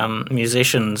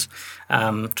musicians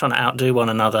trying to outdo one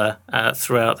another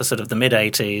throughout the sort of the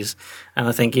mid-'80s. And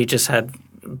I think you just had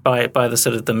by the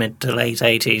sort of the mid to late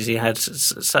 80s, you had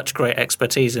such great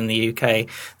expertise in the UK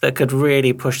that could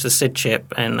really push the SID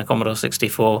chip in the Commodore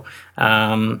 64,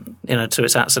 to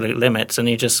its absolute limits. And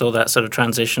you just saw that sort of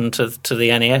transition to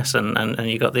the NES, and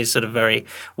you got these sort of very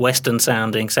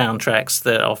Western-sounding soundtracks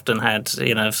that often had,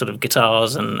 sort of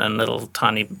guitars and little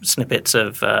tiny snippets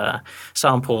of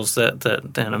samples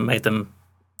that made them,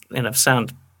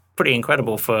 sound pretty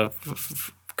incredible for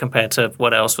compared to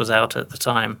what else was out at the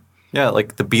time. Yeah,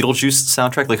 like the Beetlejuice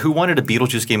soundtrack. Like, who wanted a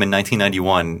Beetlejuice game in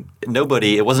 1991?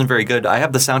 Nobody. It wasn't very good. I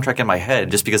have the soundtrack in my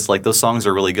head just because, like, those songs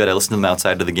are really good. I listen to them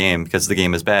outside of the game because the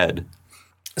game is bad.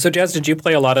 So, Jaz, did you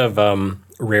play a lot of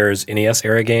Rare's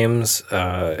NES-era games?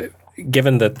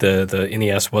 Given that the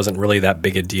NES wasn't really that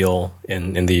big a deal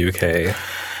in the UK.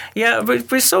 Yeah,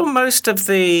 we saw most of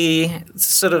the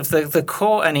sort of the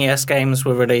core NES games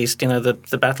were released. The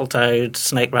Battletoads,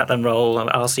 Snake, Rattle and Roll,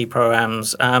 RC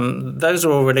Pro-Ams. Those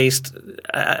were all released.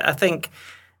 I think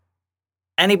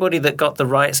anybody that got the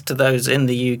rights to those in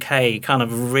the UK kind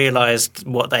of realized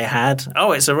what they had.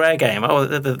 Oh, it's a Rare game. Oh,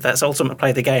 that's Ultimate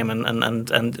Play the Game,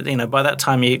 and by that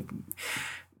time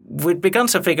we'd begun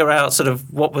to figure out sort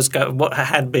of what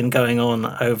had been going on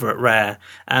over at Rare,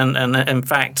 and in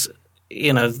fact,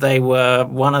 they were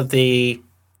one of the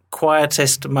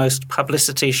quietest, most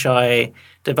publicity shy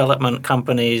development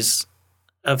companies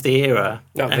of the era.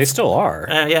 No, they still are.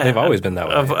 They've always been that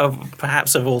way.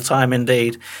 Perhaps of all time,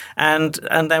 indeed. And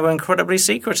they were incredibly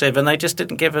secretive, and they just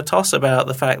didn't give a toss about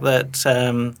the fact that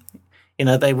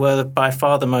they were by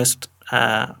far the most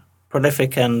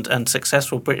prolific and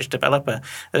successful British developer.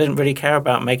 They didn't really care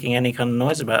about making any kind of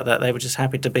noise about that. They were just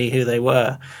happy to be who they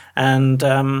were. And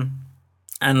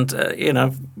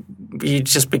you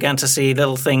just began to see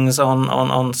little things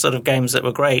on sort of games that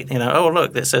were great. Oh,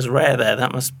 look, it says Rare there.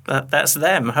 That's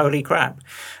them. Holy crap.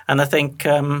 And I think,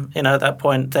 at that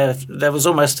point there was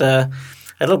almost a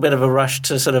little bit of a rush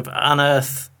to sort of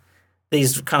unearth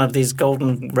these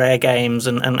golden Rare games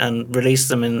and release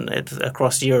them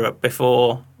across Europe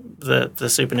before the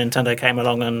Super Nintendo came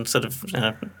along and sort of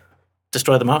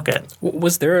destroy the market.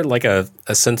 Was there like a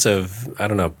sense of, I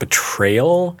don't know,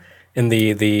 betrayal in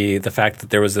the fact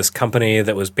that there was this company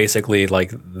that was basically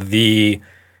like the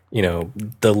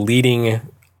leading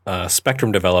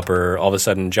Spectrum developer all of a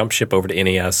sudden jumped ship over to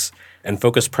NES and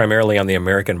focused primarily on the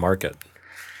American market?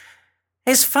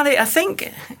 It's funny. I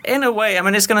think in a way, I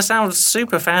mean, it's going to sound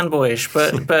super fanboyish,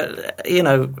 but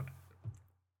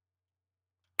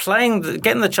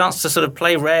getting the chance to sort of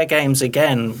play Rare games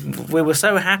again, we were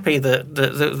so happy that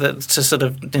to sort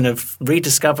of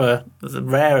rediscover the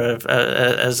Rare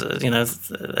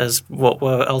as what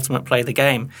were ultimate play the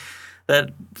game. That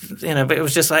but it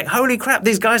was just like, holy crap,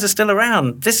 these guys are still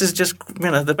around. This is just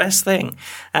the best thing,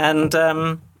 and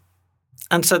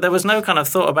so there was no kind of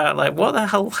thought about like what the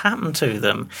hell happened to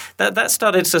them. That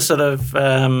started to sort of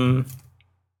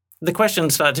the question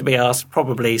started to be asked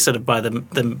probably sort of by the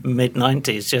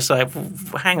mid-90s, just like,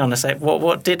 hang on a sec,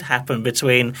 what did happen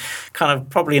between kind of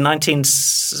probably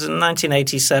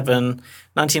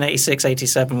 1986,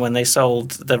 87 when they sold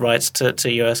the rights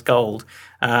to US Gold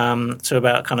to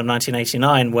about kind of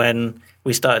 1989 when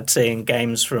we started seeing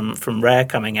games from Rare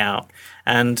coming out.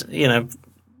 And,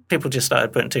 people just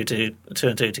started putting two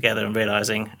and two together and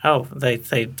realizing, oh, they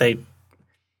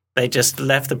just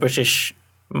left the British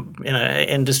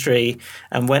industry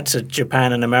and went to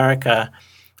Japan and America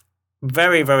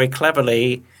very, very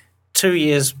cleverly 2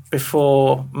 years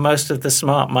before most of the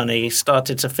smart money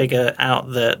started to figure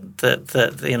out that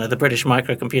the British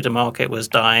microcomputer market was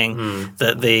dying,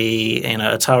 that the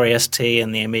Atari ST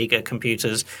and the Amiga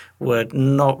computers were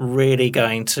not really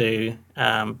going to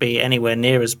be anywhere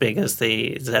near as big as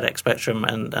the ZX Spectrum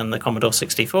and the Commodore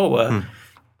 64 were.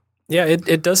 Yeah,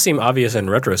 it does seem obvious in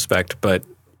retrospect, but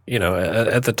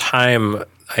at the time,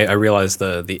 I realized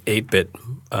the 8-bit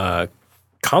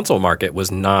console market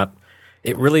was not.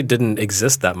 It really didn't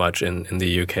exist that much in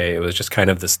the UK. It was just kind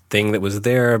of this thing that was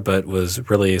there, but was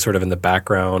really sort of in the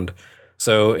background.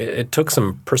 So it took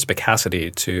some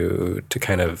perspicacity to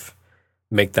kind of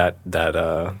make that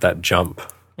jump.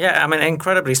 Yeah, I mean,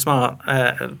 incredibly smart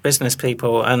business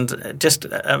people and just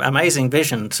amazing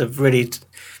vision to be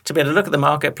able to look at the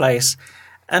marketplace.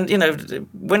 And,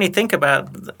 when you think about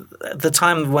the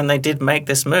time when they did make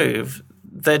this move,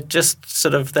 they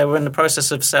were in the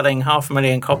process of selling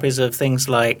 500,000 copies of things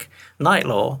like Night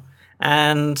Law,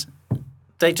 and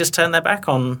they just turned their back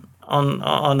on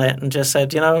it and just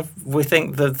said, we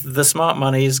think that the smart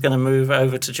money is going to move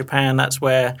over to Japan. That's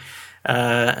where,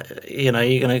 you're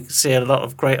going to see a lot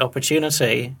of great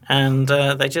opportunity. And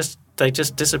they just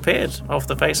disappeared off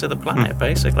the face of the planet,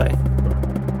 basically.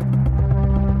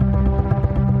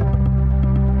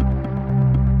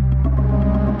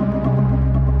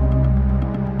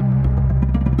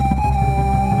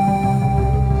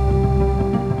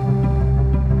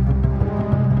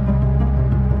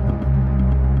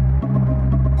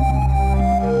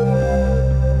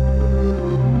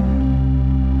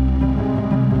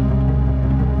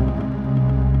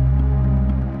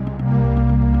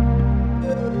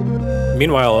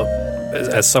 Meanwhile,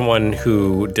 as someone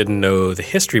who didn't know the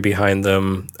history behind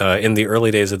them, in the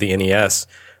early days of the NES,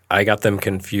 I got them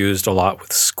confused a lot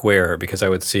with Square because I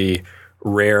would see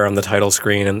Rare on the title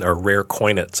screen or Rare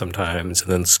Coin It sometimes,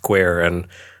 and then Square. And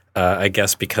I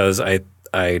guess because I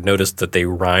noticed that they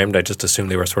rhymed, I just assumed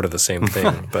they were sort of the same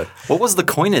thing. But what was the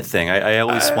Coin It thing? I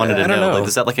always wanted to know. Like,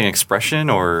 is that like an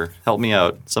expression, or help me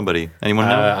out, somebody? Anyone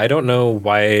know? I don't know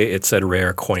why it said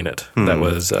Rare Coin It. That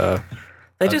was.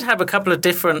 They did have a couple of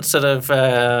different sort of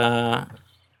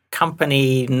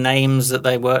company names that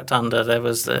they worked under. There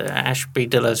was the Ashby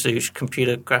de la Zouche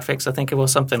Computer Graphics, I think it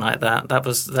was, something like that.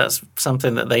 That's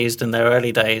something that they used in their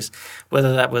early days.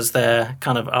 Whether that was their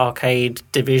kind of arcade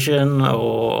division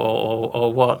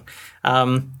or what.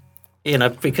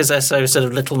 because they're so sort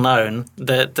of little known,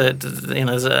 that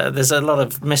there's a lot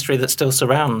of mystery that still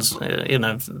surrounds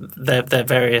their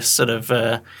various sort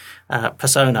of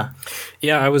persona.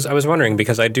 Yeah, I was wondering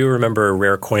because I do remember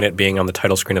Rare coin it being on the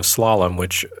title screen of Slalom,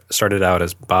 which started out,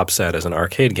 as Bob said, as an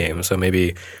arcade game. So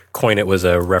maybe coin it was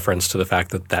a reference to the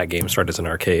fact that game started as an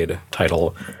arcade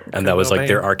title, and that was like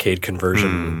their arcade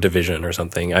conversion division or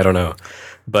something. I don't know,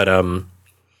 but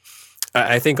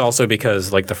I think also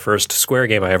because like the first Square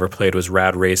game I ever played was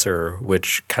Rad Racer,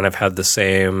 which kind of had the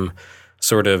same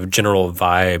sort of general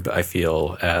vibe, I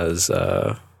feel, as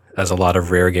a lot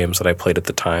of Rare games that I played at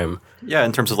the time. Yeah,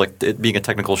 in terms of like it being a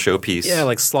technical showpiece. Yeah,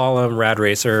 like Slalom, Rad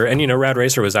Racer. And, Rad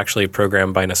Racer was actually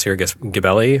programmed by Nasir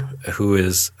Gebeli, who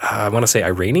is, I want to say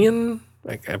Iranian?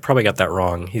 I probably got that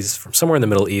wrong. He's from somewhere in the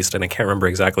Middle East, and I can't remember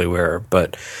exactly where.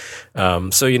 But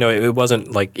so, it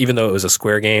wasn't like, even though it was a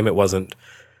Square game, it wasn't,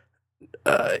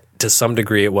 to some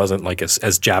degree, it wasn't like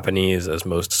as Japanese as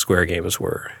most Square games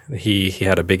were. He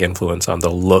had a big influence on the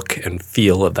look and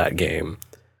feel of that game.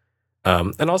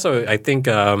 And also, I think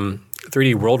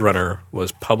 3D World Runner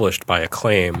was published by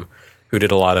Acclaim, who did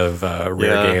a lot of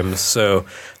Rare games. So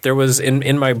there was,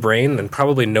 in my brain, and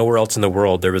probably nowhere else in the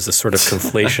world, there was this sort of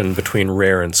conflation between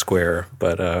Rare and Square.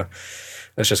 But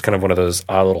that's just kind of one of those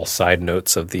odd little side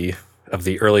notes of the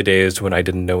early days when I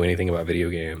didn't know anything about video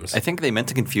games. I think they meant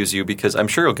to confuse you because I'm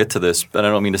sure you'll get to this, but I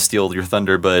don't mean to steal your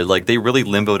thunder, but like they really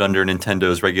limboed under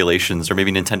Nintendo's regulations, or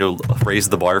maybe Nintendo raised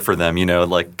the bar for them,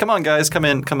 like, come on guys, come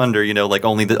under, like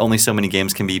only so many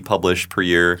games can be published per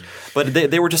year. But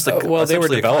they were just they were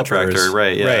developers, contractor,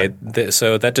 right? Yeah. Right.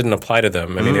 So that didn't apply to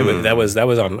them. I mean, that was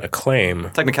on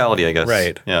Acclaim. Technicality, I guess.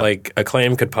 Right. Yeah. Like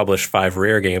Acclaim could publish 5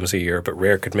 Rare games a year, but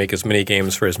Rare could make as many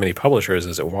games for as many publishers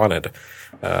as it wanted.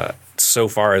 So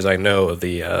far as I know,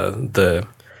 the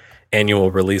annual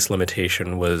release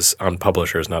limitation was on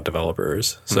publishers, not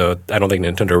developers. So I don't think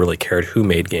Nintendo really cared who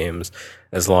made games,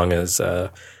 as long as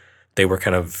they were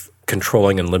kind of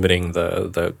controlling and limiting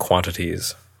the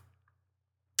quantities.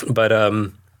 But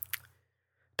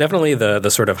definitely the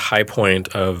sort of high point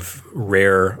of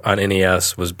Rare on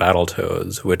NES was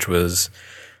Battletoads, which was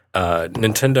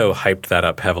Nintendo hyped that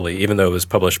up heavily, even though it was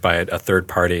published by a third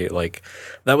party. Like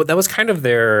that was kind of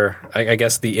their, I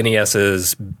guess, the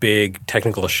NES's big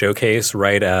technical showcase,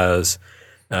 right as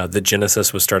the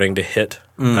Genesis was starting to hit,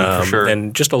 for sure.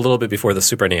 And just a little bit before the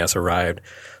Super NES arrived.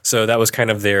 So that was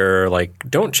kind of their like,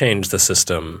 don't change the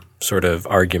system sort of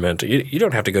argument. You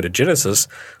don't have to go to Genesis.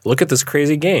 Look at this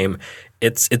crazy game.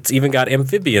 It's even got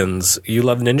amphibians. You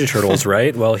love Ninja Turtles,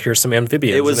 right? Well, here's some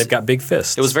amphibians, and they've got big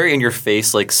fists. It was very in your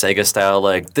face, like Sega style.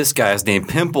 Like this guy's named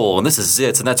Pimple, and this is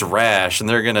Zitz, and that's Rash, and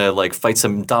they're gonna like fight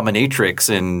some dominatrix,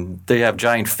 and they have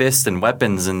giant fists and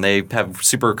weapons, and they have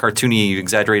super cartoony,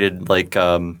 exaggerated like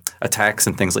attacks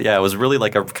and things. Like it was really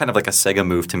like a kind of like a Sega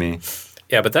move to me.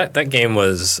 Yeah, but that game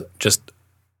was just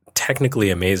technically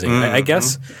amazing. Mm-hmm. I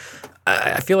guess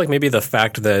I feel like maybe the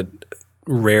fact that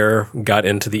Rare got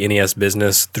into the NES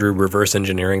business through reverse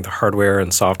engineering the hardware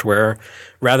and software,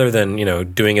 rather than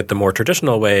doing it the more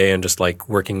traditional way and just like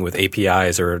working with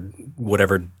APIs or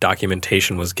whatever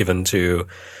documentation was given to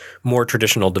more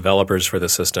traditional developers for the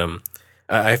system.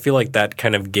 I feel like that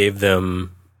kind of gave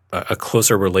them a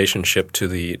closer relationship to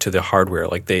the hardware.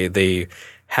 Like they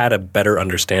had a better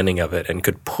understanding of it and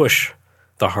could push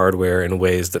the hardware in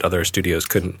ways that other studios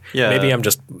couldn't. Yeah. Maybe I'm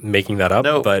just making that up,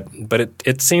 but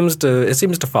it seems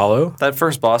to follow. That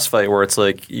first boss fight where it's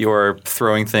like you're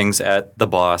throwing things at the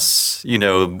boss, you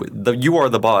are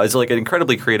the boss. It's like an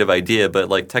incredibly creative idea, but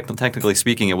like technically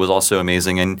speaking, it was also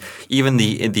amazing. And even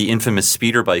the infamous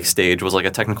speeder bike stage was like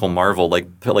a technical marvel,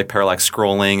 like parallax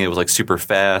scrolling. It was like super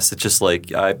fast. It's just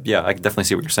like I can definitely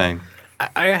see what you're saying.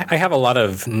 I have a lot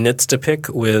of nits to pick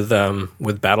with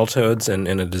Battletoads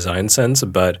in a design sense,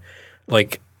 but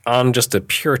like on just a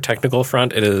pure technical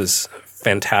front, it is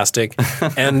fantastic.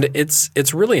 And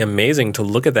it's really amazing to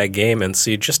look at that game and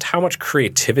see just how much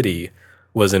creativity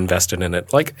was invested in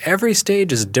it. Like every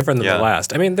stage is different than the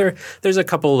last. I mean, there's a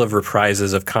couple of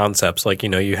reprises of concepts, like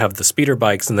you have the speeder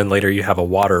bikes and then later you have a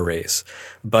water race,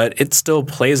 but it still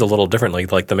plays a little differently.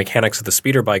 Like the mechanics of the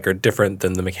speeder bike are different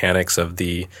than the mechanics of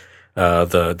the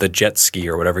jet ski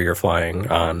or whatever you're flying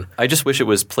on. I just wish it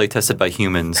was play tested by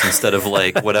humans instead of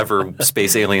like whatever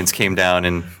space aliens came down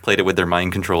and played it with their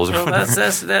mind controls or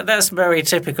whatever. That's very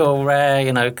typical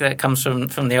Rare. That comes from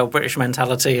the old British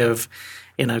mentality of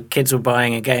kids were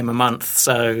buying a game a month.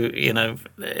 So,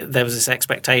 there was this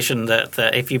expectation that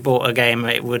if you bought a game,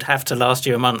 it would have to last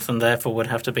you a month and therefore would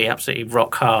have to be absolutely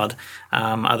rock hard.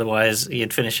 Otherwise,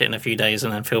 you'd finish it in a few days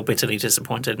and then feel bitterly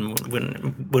disappointed and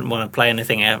wouldn't want to play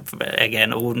anything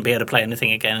again, or wouldn't be able to play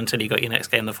anything again until you got your next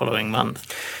game the following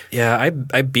month. Yeah,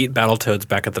 I beat Battletoads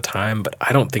back at the time, but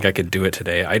I don't think I could do it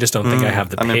today. I just don't think I have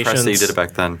the patience. I'm impressed that you did it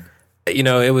back then.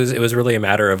 It was really a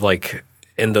matter of like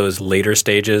in those later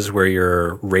stages where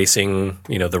you're racing,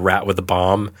 the rat with the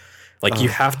bomb. Like you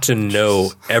have to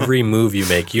know every move you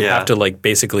make. You have to like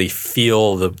basically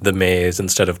feel the maze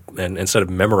instead of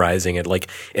memorizing it. Like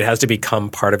it has to become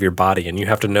part of your body, and you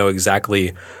have to know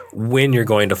exactly when you're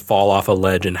going to fall off a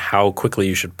ledge and how quickly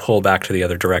you should pull back to the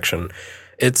other direction.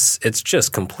 It's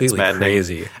just completely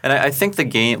crazy. And I think the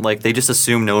game, like they just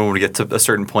assume no one would get to a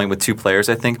certain point with two players,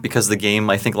 I think, because the game,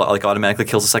 I think, like automatically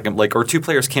kills a second, like, or two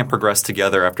players can't progress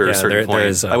together after a certain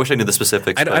point. I wish I knew the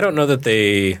specifics. I don't know that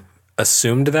they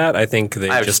assumed that. I think they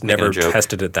just never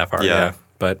tested it that far. Yeah.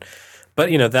 But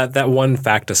that one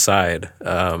fact aside,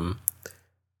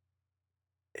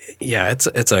 it's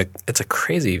a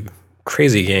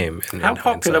crazy game. How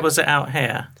popular was it out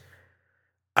here?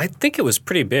 I think it was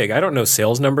pretty big. I don't know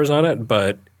sales numbers on it,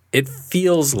 but it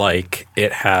feels like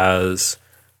it has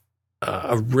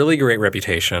a really great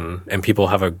reputation, and people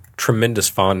have a tremendous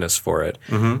fondness for it.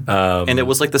 Mm-hmm. And it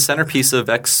was like the centerpiece of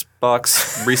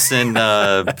Xbox recent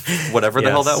whatever the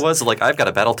hell that was. Like, I've got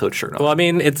a Battletoads shirt on. Well, I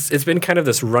mean, it's been kind of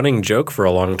this running joke for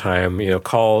a long time.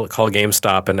 Call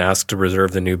GameStop and ask to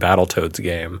reserve the new Battletoads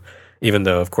game, even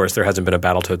though, of course, there hasn't been a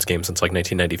Battletoads game since like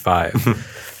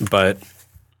 1995. But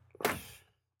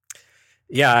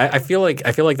yeah, I feel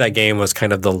like that game was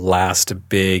kind of the last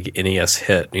big NES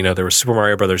hit. There was Super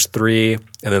Mario Brothers 3, and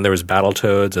then there was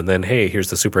Battletoads, and then hey, here's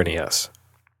the Super NES.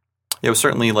 It was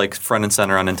certainly like front and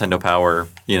center on Nintendo Power.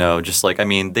 Just like, I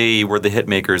mean, they were the hit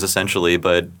makers essentially,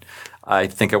 but I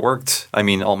think it worked. I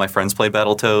mean, all my friends played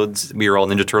Battletoads. We were all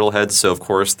Ninja Turtle heads, so of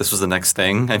course this was the next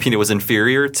thing. I mean, it was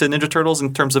inferior to Ninja Turtles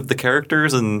in terms of the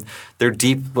characters and their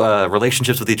deep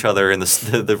relationships with each other and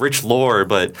the rich lore,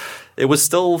 but it was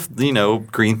still,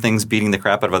 green things beating the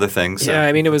crap out of other things. So. Yeah,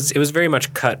 I mean, it was very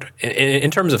much cut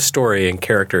in terms of story and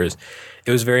characters.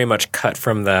 It was very much cut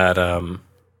from that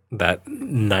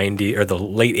 90 or the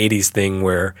late 80s thing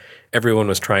where everyone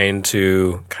was trying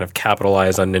to kind of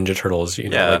capitalize on Ninja Turtles.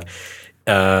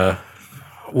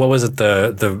 What was it?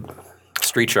 The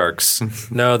Street Sharks.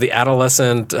 No, the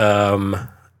adolescent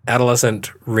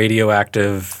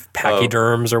radioactive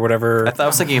pachyderms or whatever. I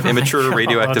was thinking of immature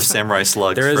radioactive samurai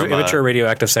slugs. There is immature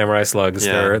radioactive samurai slugs.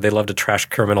 Yeah. They love to trash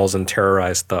criminals and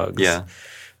terrorize thugs. Yeah.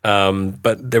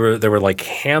 But there were like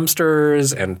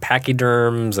hamsters and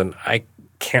pachyderms, and I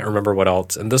can't remember what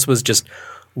else. And this was just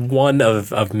one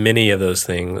of many of those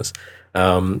things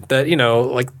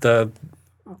that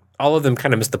all of them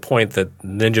kind of missed the point that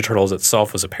Ninja Turtles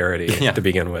itself was a parody to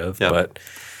begin with. Yeah. But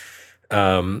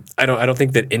I don't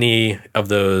think that any of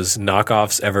those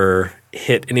knockoffs ever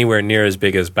hit anywhere near as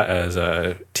big as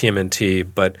TMNT.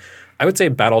 But I would say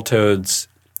Battletoads,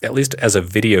 at least as a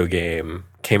video game,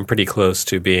 came pretty close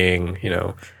to being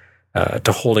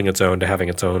to holding its own, to having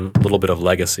its own little bit of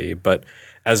legacy. But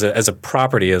as a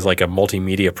property, as like a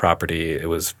multimedia property, it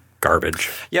was garbage.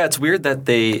 Yeah, it's weird that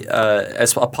they,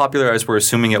 as popular as we're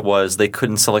assuming it was, they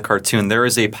couldn't sell a cartoon. There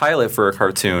is a pilot for a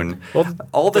cartoon. Well,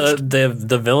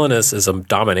 the villainess is a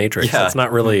dominatrix. Yeah. It's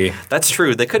not really... That's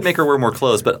true. They could make her wear more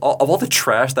clothes, but of all the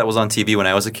trash that was on TV when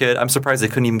I was a kid, I'm surprised they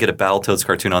couldn't even get a Battletoads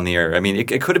cartoon on the air. I mean,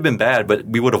 it could have been bad, but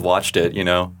we would have watched it,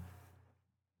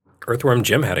 Earthworm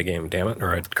Jim had a game, damn it,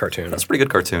 or a cartoon. That's a pretty good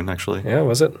cartoon, actually. Yeah,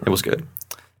 was it? It was good.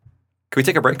 Can we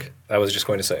take a break? I was just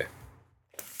going to say.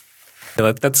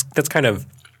 That's kind of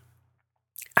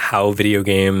how video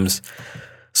games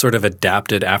sort of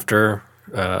adapted after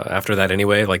that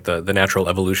anyway, like the natural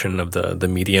evolution of the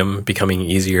medium becoming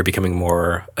easier, becoming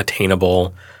more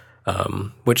attainable,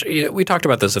 which we talked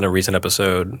about this in a recent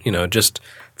episode, just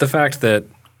the fact that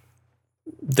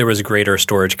there was greater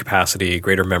storage capacity,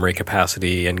 greater memory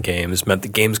capacity in games meant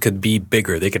that games could be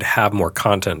bigger. They could have more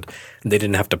content. And they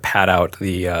didn't have to pad out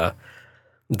the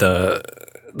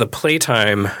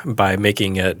playtime by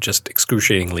making it just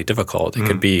excruciatingly difficult. It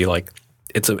could be like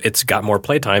it's got more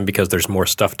playtime because there's more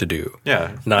stuff to do.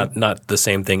 Yeah. Not the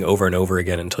same thing over and over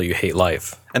again until you hate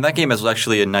life. And that game was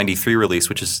actually a 93 release,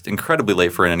 which is incredibly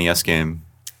late for an NES game.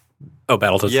 Oh,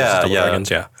 Battletoads versus Double Dragons,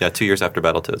 yeah. Yeah, 2 years after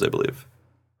Battletoads, I believe.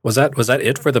 Was that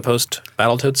it for the post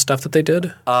Battletoads stuff that they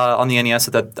did? On the NES,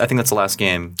 I think that's the last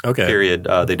game period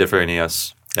they did for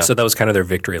NES. Yeah. So that was kind of their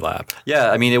victory lap.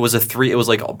 Yeah, I mean, it was like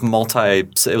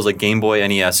Game Boy,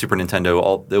 NES, Super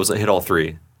Nintendo. It hit all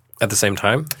three. At the same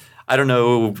time? I don't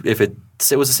know if it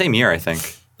was the same year, I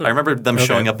think. I remember them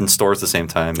showing up in stores at the same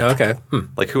time. Okay.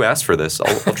 Like, who asked for this?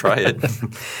 I'll try it.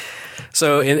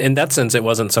 So in that sense, it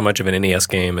wasn't so much of an NES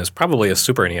game as probably a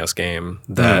Super NES game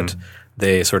that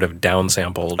they sort of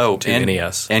downsampled to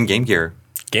NES. And Game Gear.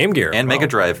 Game Gear. And Mega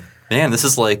Drive. Man, this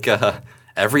is like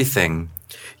everything.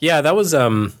 Yeah, that was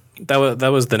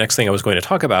the next thing I was going to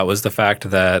talk about was the fact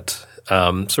that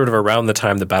sort of around the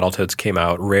time the Battletoads came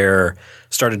out, Rare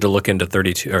started to look into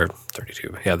 32.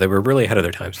 Yeah, they were really ahead of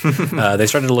their times. They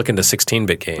started to look into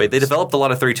 16-bit games. Wait, they developed a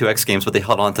lot of 32X games, but they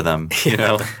held on to them, you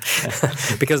know?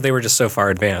 Because they were just so far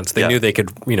advanced. They knew they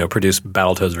could, produce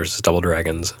Battletoads versus Double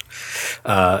Dragons.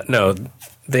 No,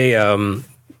 they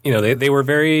were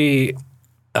very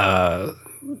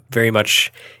very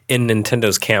much in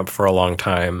Nintendo's camp for a long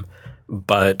time,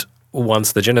 but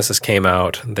once the Genesis came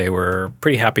out, they were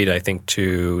pretty happy,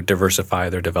 to diversify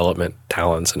their development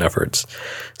talents and efforts.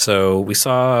 So we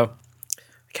saw, I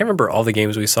can't remember all the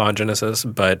games we saw in Genesis,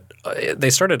 but they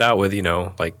started out with,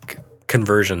 like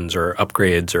conversions or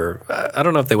upgrades or I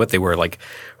don't know what they were, like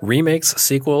remakes,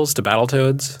 sequels to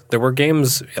Battletoads. There were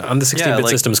games on the 16-bit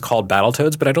systems called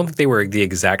Battletoads, but I don't think they were the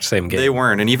exact same game. They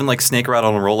weren't. And even like Snake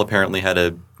Rattle and Roll apparently had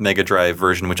a Mega Drive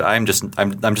version, which I'm just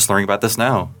learning about this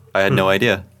now. I had no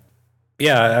idea.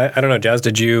 Yeah, I don't know, Jazz.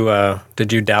 Did you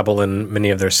dabble in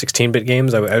many of their 16-bit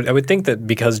games? I would think that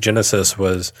because Genesis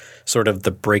was sort of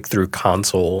the breakthrough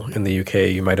console in the UK,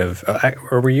 you might have,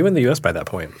 or were you in the US by that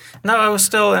point? No, I was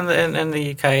still in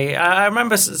the UK. I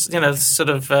remember, sort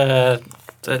of the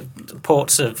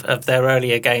ports of their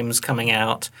earlier games coming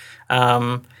out,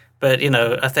 but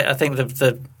I think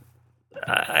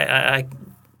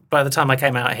by the time I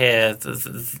came out here,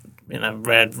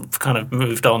 Rare kind of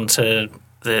moved on to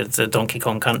the Donkey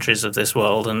Kong countries of this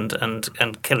world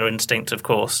and Killer Instinct, of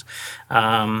course.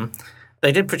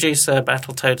 They did produce a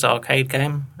Battletoads arcade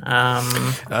game. I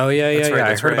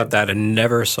heard about that and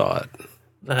never saw it.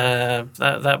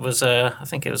 That was I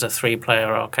think it was a 3-player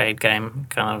arcade game.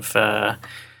 Kind of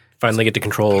finally get to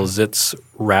control Zitz,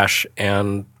 Rash,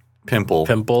 and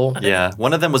Pimple. Yeah,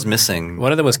 one of them was missing.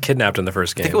 One of them was kidnapped in the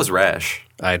first game. I think it was Rash.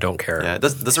 I don't care. Yeah,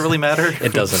 does it really matter?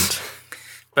 It doesn't.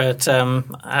 But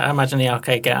I imagine the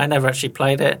arcade game. I never actually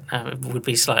played it. It would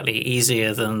be slightly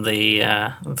easier than the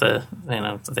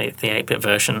 8-bit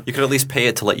version. You could at least pay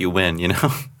it to let you win.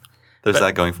 There's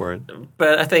that going for it.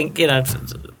 But I think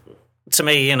to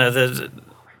me,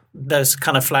 those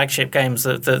kind of flagship games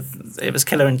that it was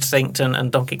Killer Instinct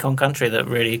and Donkey Kong Country that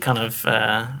really kind of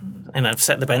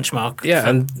set the benchmark. Yeah,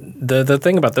 and the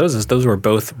thing about those is those were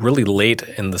both really late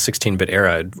in the 16-bit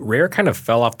era. Rare kind of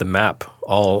fell off the map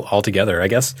altogether. I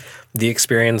guess the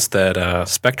experience that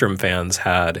Spectrum fans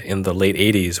had in the late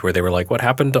 80s where they were like, what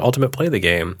happened to Ultimate Play the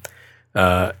Game?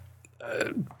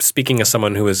 Speaking as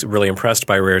someone who was really impressed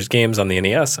by Rare's games on the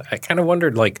NES, I kind of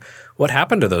wondered, like, what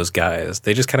happened to those guys?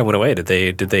 They just kind of went away. Did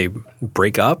they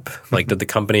break up? Like, did the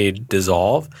company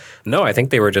dissolve? No, I think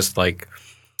they were just, like,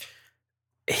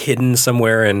 hidden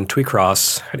somewhere in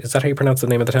Twycross. Is that how you pronounce the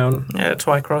name of the town? Yeah,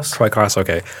 Twycross. Twycross,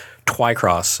 okay.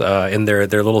 Twycross, in their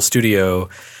little studio,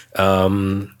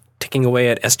 ticking away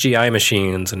at SGI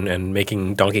machines and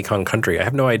making Donkey Kong Country. I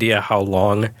have no idea how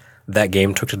long that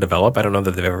game took to develop. I don't know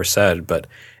that they've ever said, but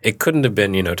it couldn't have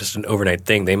been, just an overnight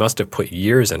thing. They must have put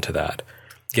years into that,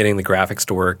 getting the graphics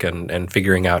to work and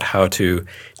figuring out how to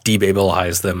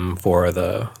debableize them for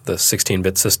the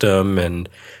 16-bit system and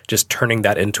just turning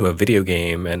that into a video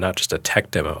game and not just a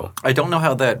tech demo. I don't know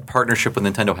how that partnership with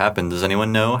Nintendo happened. Does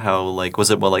anyone know how, like, was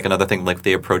it another thing, like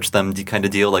they approached them kind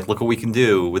of deal, like, look what we can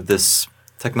do with this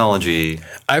technology?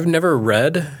 I've never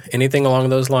read anything along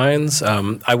those lines.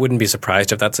 I wouldn't be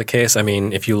surprised if that's the case. I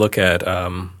mean, if you look at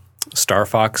Star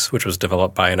Fox, which was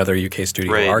developed by another UK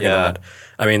studio, Argonaut,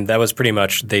 I mean, that was pretty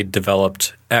much they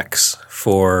developed X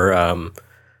for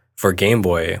Game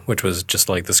Boy, which was just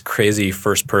like this crazy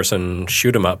first-person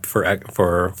shoot-'em-up for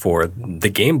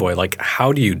the Game Boy. Like,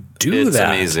 how do you do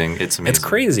that? It's amazing. It's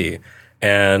crazy.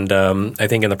 And I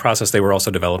think in the process, they were also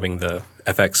developing the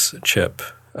FX chip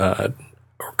or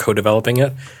co-developing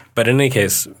it. But in any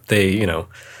case, they,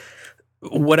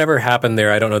 whatever happened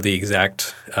there, I don't know the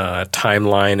exact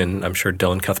timeline, and I'm sure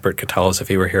Dylan Cuthbert could tell us if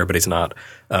he were here, but he's not.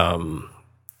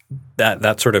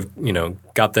 That sort of,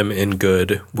 got them in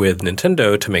good with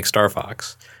Nintendo to make Star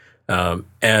Fox.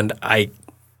 And I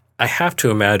have to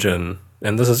imagine,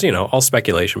 and this is, all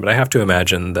speculation, but I have to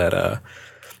imagine that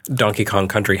Donkey Kong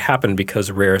Country happened because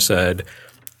Rare said,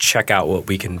 check out what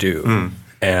we can do.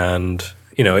 And,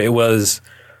 it was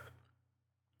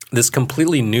this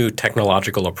completely new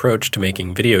technological approach to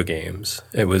making video games.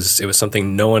 It was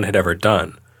something no one had ever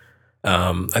done.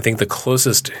 I think the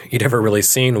closest you'd ever really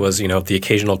seen was, the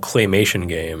occasional claymation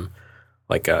game,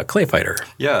 like Clay Fighter.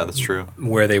 Yeah, that's true.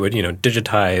 Where they would,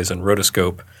 digitize and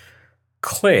rotoscope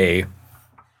clay.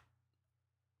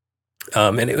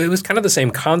 And it was kind of the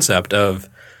same concept of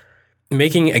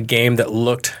making a game that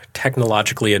looked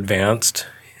technologically advanced,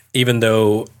 even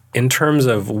though in terms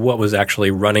of what was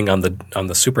actually running on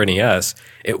the Super NES,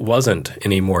 it wasn't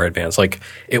any more advanced. Like,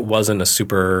 it wasn't a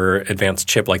super advanced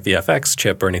chip like the FX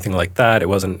chip or anything like that. It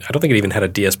wasn't. I don't think it even had a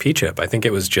DSP chip. I think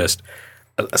it was just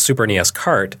a Super NES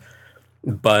cart.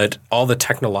 But all the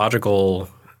technological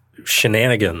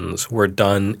shenanigans were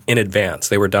done in advance.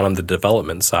 They were done on the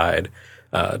development side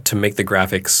to make the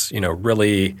graphics,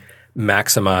 really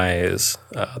maximize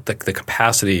the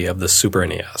capacity of the Super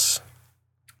NES.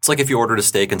 It's like if you ordered a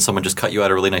steak and someone just cut you out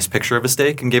a really nice picture of a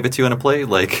steak and gave it to you on a plate.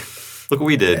 Like, look what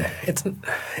we did.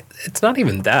 It's not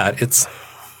even that.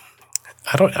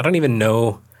 I don't even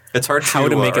know. It's hard how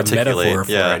to make articulate. A metaphor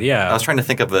for it. Yeah, I was trying to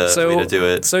think of a way to do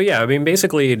it. So yeah, I mean,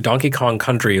 basically, Donkey Kong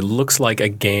Country looks like a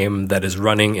game that is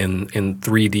running in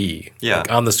 3D,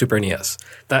 like on the Super NES.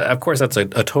 That, of course, that's a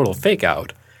total fake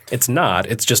out. It's not.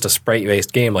 It's just a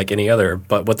sprite-based game like any other.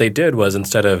 But what they did was,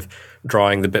 instead of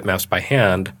drawing the bitmaps by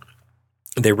hand,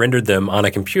 they rendered them on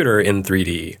a computer in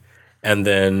 3D, and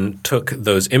then took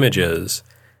those images,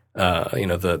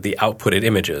 the outputted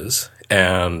images,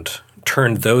 and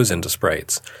turned those into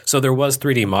sprites. So there was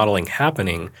 3D modeling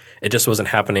happening. It just wasn't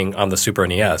happening on the Super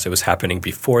NES. It was happening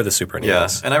before the Super NES. Yeah,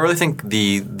 and I really think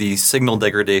the signal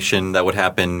degradation that would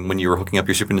happen when you were hooking up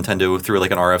your Super Nintendo through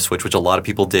like an RF switch, which a lot of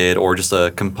people did, or just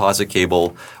a composite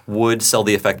cable, would sell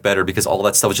the effect better because all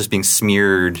that stuff was just being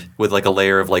smeared with like a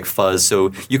layer of like fuzz.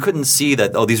 So you couldn't see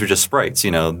that, oh, these are just sprites.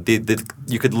 You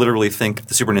could literally think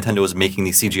the Super Nintendo was making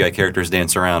these CGI characters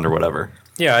dance around or whatever.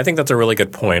 Yeah, I think that's a really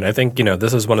good point. I think,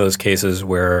 this is one of those cases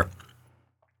where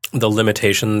the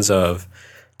limitations of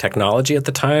technology at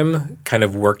the time kind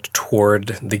of worked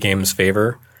toward the game's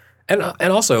favor. And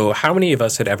also, how many of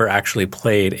us had ever actually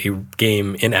played a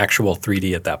game in actual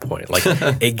 3D at that point? Like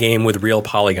a game with real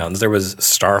polygons. There was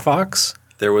Star Fox.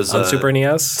 There was on Super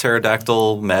NES.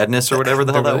 Pterodactyl Madness or whatever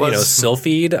the hell that was.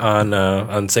 Sylphid on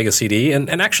Sega CD.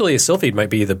 And actually, Sylphid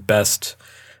might be the best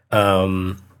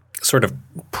sort of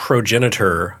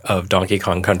progenitor of Donkey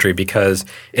Kong Country because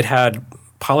it had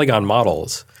polygon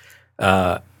models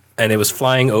and it was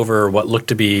flying over what looked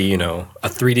to be, a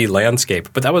 3D landscape,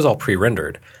 but that was all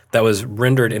pre-rendered. That was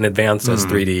rendered in advance as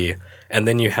 3D, and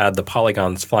then you had the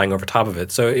polygons flying over top of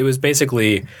it. So it was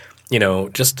basically,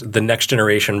 just the next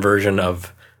generation version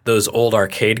of those old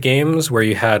arcade games where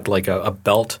you had like a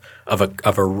belt of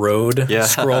a road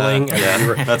scrolling and you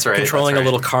were controlling a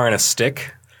little car and a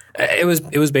stick. It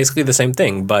was basically the same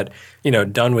thing, but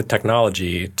done with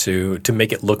technology to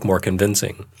make it look more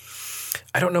convincing.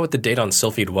 I don't know what the date on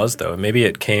Sylphid was though. Maybe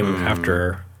it came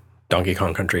after Donkey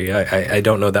Kong Country. I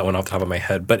don't know that one off the top of my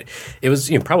head, but it was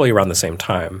probably around the same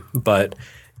time. But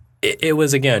it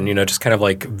was again, just kind of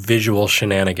like visual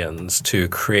shenanigans to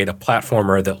create a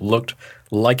platformer that looked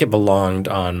like it belonged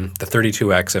on the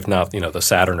 32X, if not the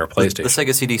Saturn or PlayStation. The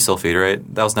Sega CD Sylphid,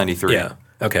 right? That was 93. Yeah.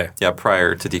 Okay. Yeah,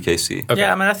 prior to DKC. Okay.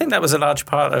 Yeah, I mean, I think that was a large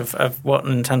part of what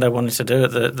Nintendo wanted to do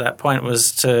at that point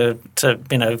was to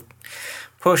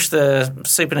push the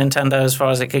Super Nintendo as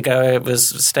far as it could go. It was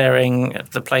staring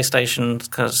at the PlayStation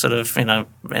sort of,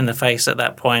 in the face at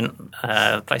that point.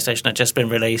 PlayStation had just been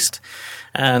released.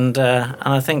 And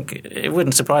I think it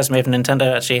wouldn't surprise me if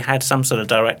Nintendo actually had some sort of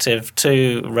directive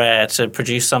to Rare to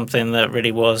produce something that really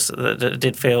that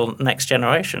did feel next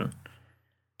generation.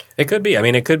 It could be. I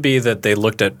mean, it could be that they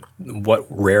looked at what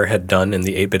Rare had done in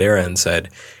the 8-bit era and said,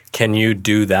 can you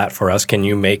do that for us? Can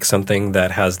you make something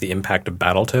that has the impact of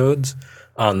Battletoads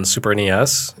on Super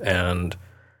NES? And,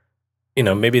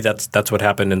 maybe that's what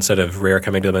happened instead of Rare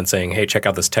coming to them and saying, hey, check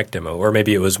out this tech demo. Or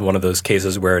maybe it was one of those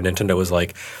cases where Nintendo was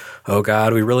like, oh,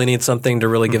 God, we really need something to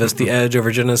really give us the edge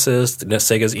over Genesis.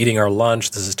 Sega's eating our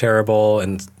lunch. This is terrible.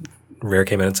 And Rare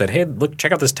came in and said, hey, look,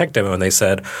 check out this tech demo. And they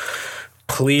said,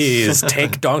 please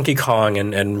take Donkey Kong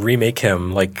and remake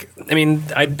him.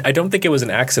 I don't think it was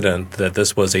an accident that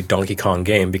this was a Donkey Kong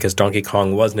game because Donkey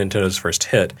Kong was Nintendo's first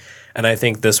hit. And I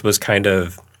think this was kind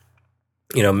of,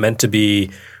 meant to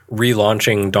be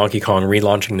relaunching Donkey Kong,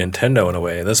 relaunching Nintendo in a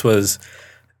way. This was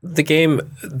the game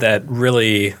that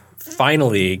really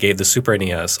finally gave the Super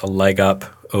NES a leg up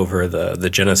over the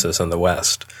Genesis in the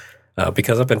West.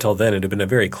 Because up until then, it had been a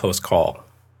very close call.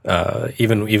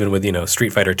 Even with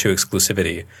Street Fighter II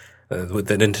exclusivity, with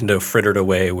the Nintendo frittered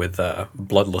away with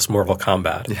bloodless Mortal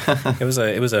Kombat.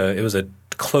 It was a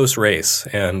close race,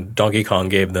 and Donkey Kong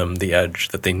gave them the edge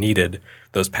that they needed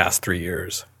those past 3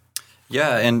 years.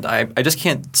 Yeah, and I just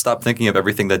can't stop thinking of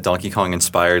everything that Donkey Kong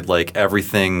inspired. Like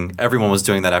everyone was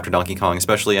doing that after Donkey Kong,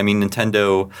 especially. I mean,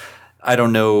 Nintendo. I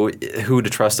don't know who to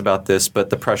trust about this,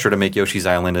 but the pressure to make Yoshi's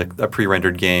Island a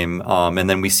pre-rendered game, and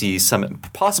then we see some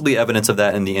possibly evidence of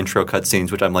that in the intro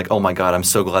cutscenes, which I'm like, oh my god, I'm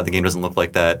so glad the game doesn't look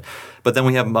like that. But then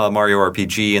we have Mario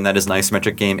RPG, and that is an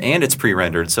isometric game, and it's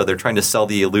pre-rendered, so they're trying to sell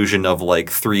the illusion of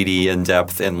like 3D in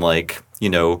depth and like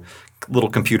little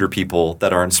computer people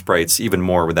that aren't sprites even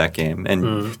more with that game.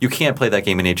 And you can't play that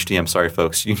game in HD. I'm sorry,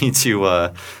 folks. You need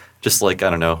to just like,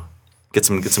 I don't know, get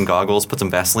some goggles, put some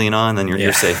Vaseline on, then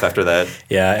you're safe after that.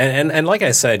 Yeah, and like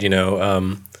I said,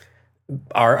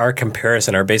 our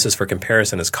comparison, our basis for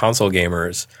comparison as console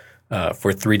gamers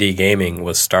for 3D gaming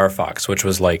was Star Fox, which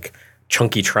was like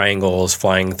chunky triangles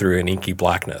flying through an inky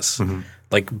blackness. Mm-hmm.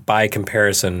 Like by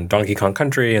comparison, Donkey Kong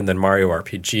Country and then Mario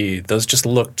RPG, those just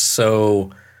looked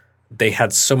so – they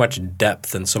had so much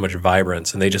depth and so much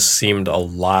vibrance, and they just seemed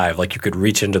alive, like you could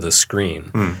reach into the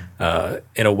screen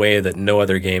in a way that no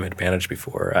other game had managed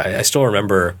before. I still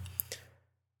remember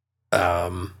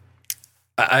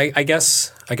I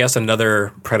guess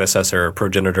another predecessor,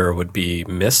 progenitor, would be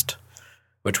Myst,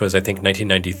 which was, I think,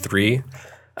 1993.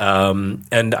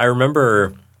 And I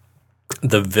remember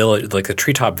the village, like the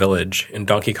treetop village in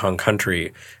Donkey Kong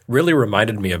Country, really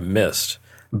reminded me of Myst.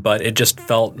 But it just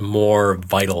felt more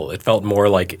vital. It felt more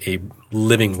like a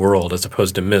living world as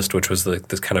opposed to Myst, which was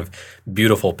this kind of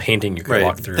beautiful painting you could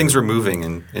walk through. Things were moving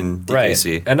in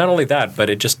DKC. Right. And not only that, but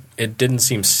it didn't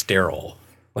seem sterile.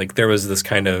 Like there was this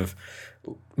kind of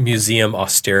museum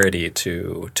austerity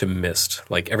to Myst.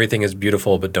 Like everything is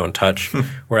beautiful but don't touch.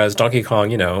 Whereas Donkey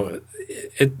Kong,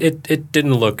 it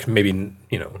didn't look maybe,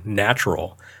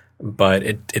 natural, but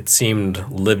it seemed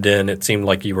lived in. It seemed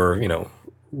like you were,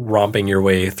 romping your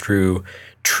way through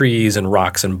trees and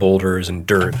rocks and boulders and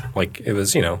dirt. Like it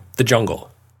was, the jungle.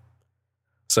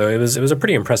 So it was a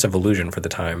pretty impressive illusion for the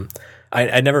time.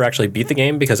 I never actually beat the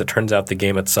game because it turns out the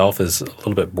game itself is a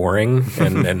little bit boring.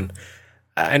 And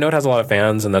I know it has a lot of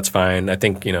fans, and that's fine. I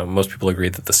think, most people agree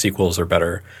that the sequels are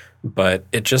better. But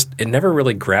it never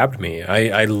really grabbed me.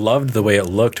 I loved the way it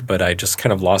looked, but I just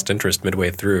kind of lost interest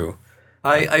midway through.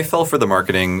 I fell for the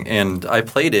marketing, and I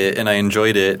played it, and I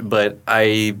enjoyed it, but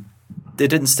it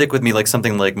didn't stick with me like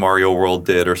something like Mario World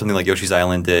did or something like Yoshi's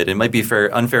Island did. It might be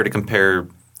unfair to compare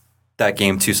that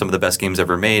game to some of the best games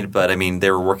ever made, but I mean,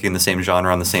 they were working in the same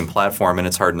genre on the same platform, and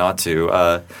it's hard not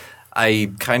to.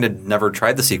 I kind of never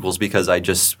tried the sequels because I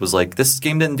just was like, this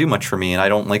game didn't do much for me, and I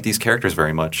don't like these characters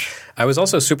very much. I was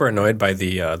also super annoyed by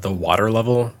the water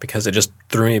level because it just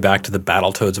threw me back to the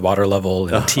Battletoads water level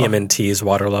and TMNT's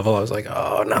water level. I was like,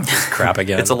 oh, not this crap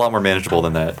again. It's a lot more manageable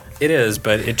than that. It is,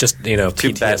 but it just, Two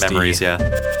PTSD. bad memories, yeah.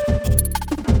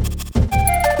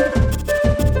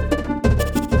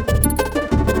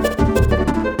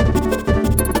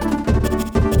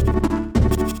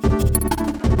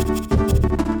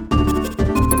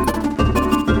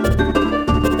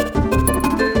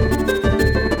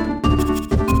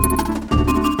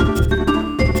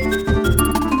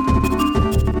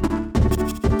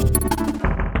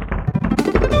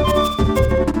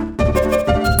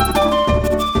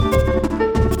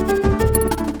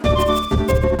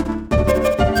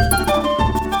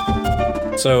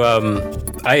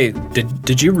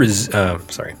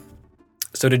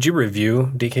 So, did you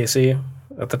review DKC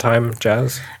at the time,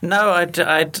 Jazz? No, I'd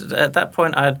at that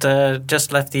point I'd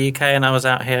just left the UK and I was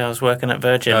out here. I was working at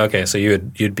Virgin. Okay, so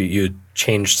you'd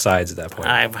changed sides at that point.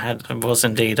 I was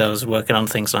indeed. I was working on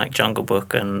things like Jungle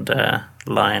Book and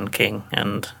Lion King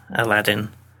and Aladdin.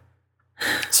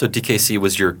 So DKC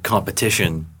was your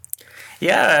competition.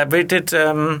 Yeah, we did.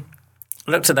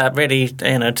 Looked at that really,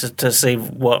 to see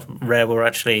what Rare were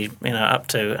actually, up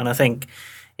to. And I think,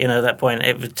 at that point,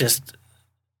 it was just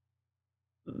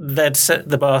they'd set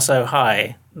the bar so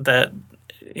high that,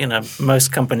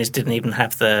 most companies didn't even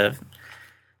have the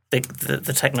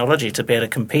technology to be able to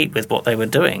compete with what they were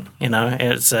doing.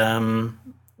 It's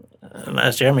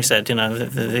as Jeremy said,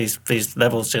 these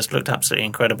levels just looked absolutely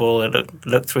incredible. It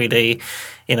looked 3D.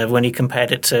 When you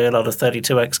compared it to a lot of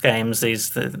 32X games,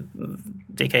 the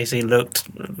DKC looked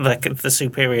like the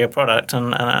superior product,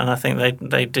 and I think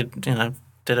they did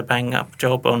a bang up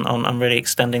job on really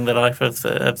extending the life of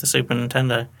the Super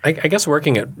Nintendo. I guess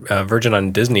working at Virgin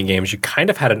on Disney games, you kind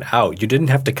of had an out. You didn't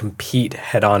have to compete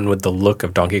head on with the look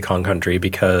of Donkey Kong Country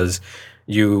because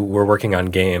you were working on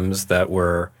games that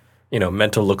were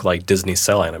meant to look like Disney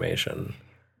cell animation.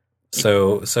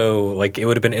 So like it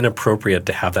would have been inappropriate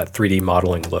to have that 3D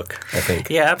modeling look, I think.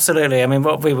 Yeah, absolutely. I mean,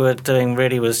 what we were doing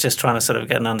really was just trying to sort of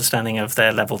get an understanding of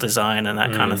their level design and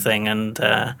that kind of thing. And,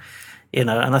 And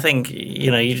I think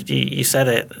you said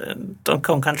it, Donkey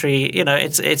Kong Country.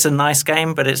 It's a nice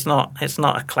game, but it's not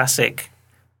a classic,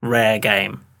 rare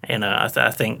game.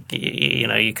 I think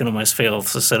you can almost feel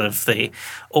sort of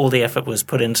all the effort was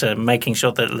put into making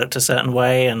sure that it looked a certain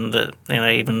way, and that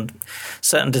even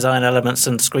certain design elements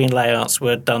and screen layouts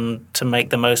were done to make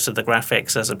the most of the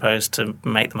graphics as opposed to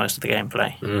make the most of the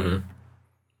gameplay. Mm-hmm.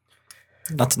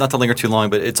 Not to linger too long,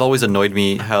 but it's always annoyed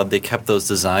me how they kept those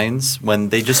designs when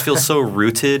they just feel so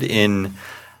rooted in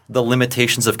the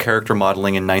limitations of character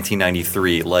modeling in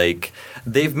 1993. Like,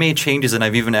 they've made changes, and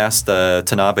I've even asked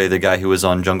Tanabe, the guy who was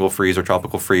on Jungle Freeze or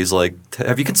Tropical Freeze, like,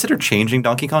 have you considered changing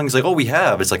Donkey Kong? He's like, oh, we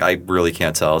have. It's like, I really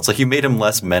can't tell. It's like you made him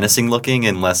less menacing looking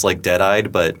and less, like,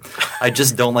 dead-eyed, but I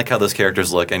just don't like how those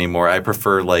characters look anymore. I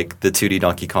prefer, like, the 2D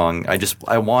Donkey Kong. I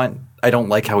don't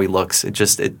like how he looks. It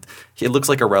looks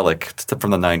like a relic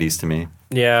from the 90s to me.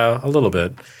 Yeah, a little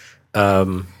bit.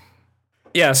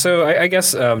 Yeah, so I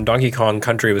guess Donkey Kong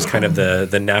Country was kind of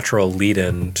the natural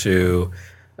lead-in to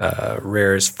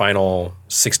Rare's final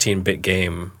 16-bit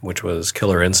game, which was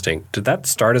Killer Instinct. Did that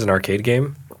start as an arcade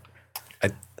game?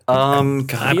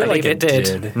 I believe it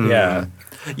did. Yeah.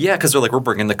 Yeah, because they're like, we're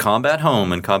bringing the combat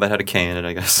home, and combat had a K in it,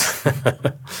 I guess.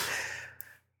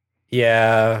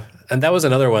 Yeah, and that was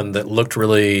another one that looked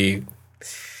really...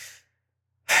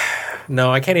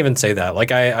 No, I can't even say that.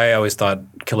 Like, I always thought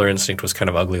Killer Instinct was kind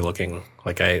of ugly looking.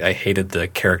 Like, I hated the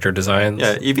character designs.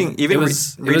 Yeah, even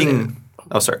reading...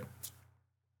 sorry.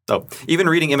 Oh, even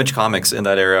reading Image Comics in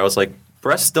that era, I was like,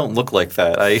 breasts don't look like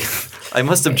that. I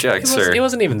must object, sir. It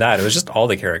wasn't even that. It was just all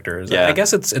the characters. Yeah. I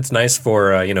guess it's nice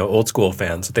for old school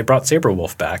fans that they brought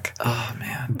Saberwolf back. Oh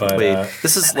man! But wait,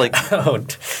 this is like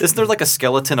isn't there like a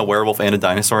skeleton, a werewolf, and a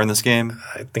dinosaur in this game?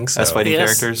 I think so. As fighting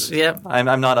characters. Yep.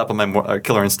 I'm not up on my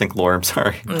Killer Instinct lore. I'm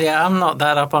sorry. Yeah, I'm not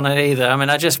that up on it either. I mean,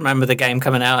 I just remember the game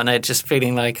coming out and it just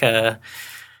feeling like sort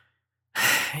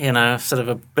of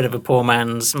a bit of a poor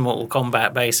man's Mortal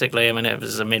Kombat, basically. I mean, it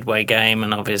was a midway game,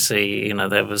 and obviously,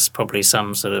 there was probably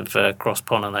some sort of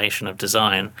cross-pollination of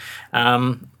design.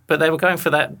 But they were going for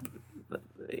that,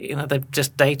 they've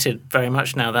just dated very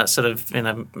much now, that sort of,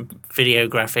 video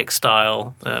graphic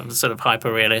style, sort of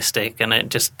hyper-realistic, and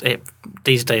it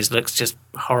these days looks just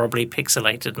horribly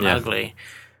pixelated and ugly.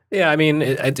 Yeah, I mean,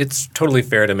 it's totally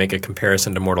fair to make a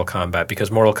comparison to Mortal Kombat,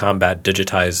 because Mortal Kombat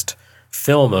digitized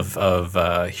film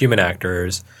of human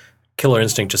actors. Killer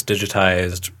Instinct just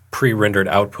digitized pre-rendered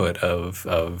output of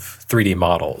 3D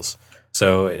models.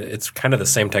 So it's kind of the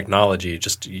same technology,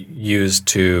 just used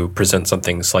to present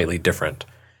something slightly different.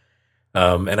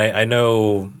 And I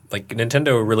know, like,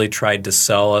 Nintendo really tried to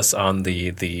sell us on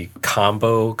the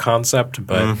combo concept,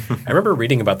 but I remember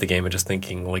reading about the game and just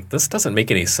thinking, like, this doesn't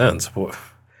make any sense.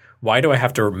 Why do I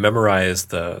have to memorize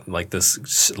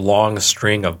this long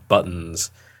string of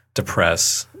buttons to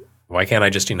press? Why can't I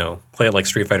just, play it like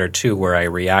Street Fighter 2, where I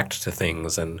react to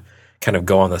things and kind of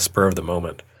go on the spur of the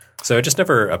moment? So it just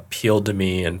never appealed to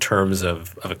me in terms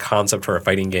of a concept for a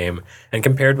fighting game, and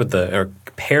paired with the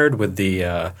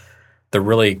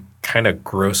really kind of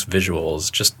gross visuals,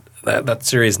 just that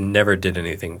series never did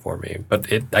anything for me. But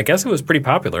I guess it was pretty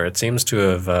popular. It seems to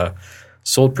have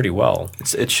sold pretty well.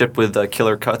 It shipped with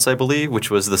Killer Cuts, I believe,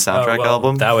 which was the soundtrack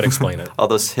album. That would explain it. All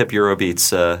those hip Euro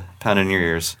beats pounding in your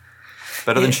ears.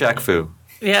 Better than Shaq Fu.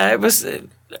 Yeah, it was.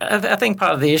 I think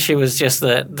part of the issue was just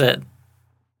that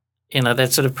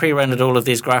they'd sort of pre-rendered all of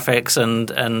these graphics,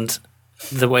 and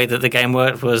the way that the game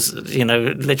worked was,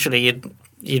 literally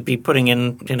you'd be putting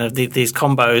in these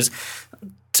combos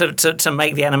to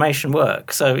make the animation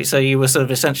work. So you were sort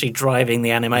of essentially driving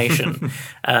the animation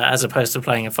as opposed to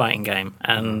playing a fighting game.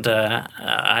 And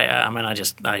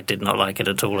I did not like it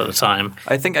at all at the time.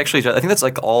 I think that's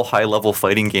like all high level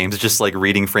fighting games. It's just like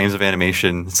reading frames of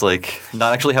animation. It's like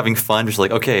not actually having fun. Just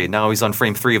like, okay, now he's on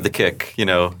frame 3 of the kick.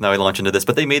 Now we launch into this.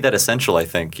 But they made that essential, I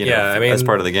think. As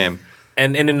part of the game.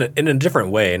 And in a different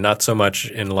way, not so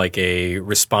much in like a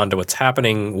respond to what's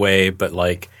happening way, but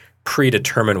like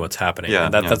predetermine what's happening. Yeah,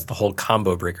 that's the whole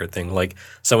combo breaker thing. Like,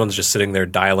 someone's just sitting there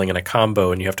dialing in a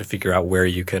combo, and you have to figure out where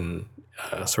you can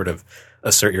sort of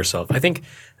assert yourself. I think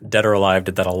Dead or Alive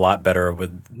did that a lot better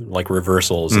with like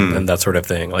reversals and that sort of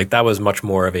thing. Like, that was much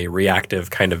more of a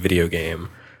reactive kind of video game.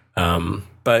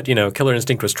 But Killer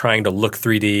Instinct was trying to look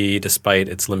 3D despite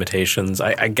its limitations.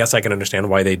 I guess I can understand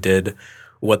why they did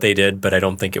what they did, but I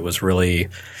don't think it was really,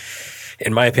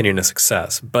 in my opinion, a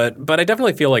success. But I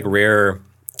definitely feel like Rare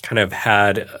kind of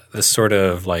had this sort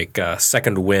of like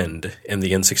second wind in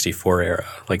the N64 era.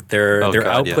 Like their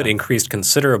output increased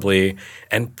considerably,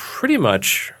 and pretty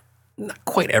much, not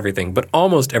quite everything, but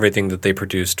almost everything that they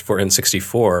produced for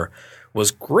N64 was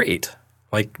great.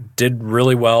 like did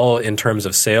really well in terms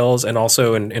of sales and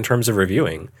also in terms of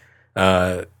reviewing.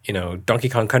 Donkey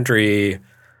Kong Country,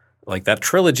 like that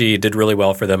trilogy did really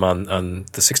well for them on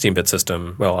the 16-bit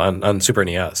system, well, on Super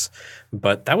NES.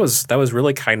 But that was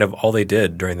really kind of all they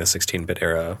did during the 16-bit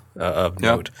era of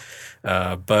note.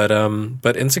 But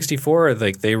N64,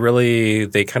 like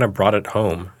they kind of brought it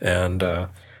home. And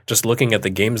just looking at the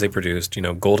games they produced,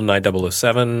 GoldenEye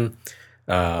 007,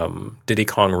 Diddy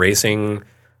Kong Racing,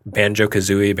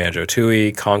 Banjo-Kazooie,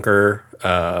 Banjo-Tooie, Conker,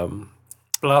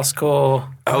 Blast Corps.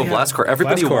 Oh, Blast Corps.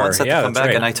 Everybody wants that to come back,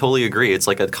 right. and I totally agree. It's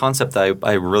like a concept that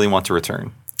I really want to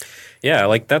return. Yeah,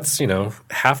 like that's,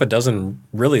 half a dozen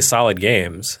really solid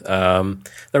games. There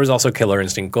was also Killer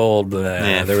Instinct Gold.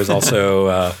 There was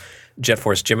also Jet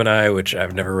Force Gemini, which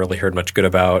I've never really heard much good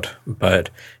about. But,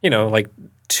 like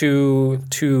two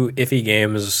iffy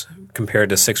games compared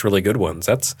to 6 really good ones.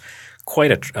 That's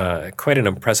quite an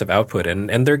impressive output.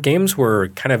 And their games were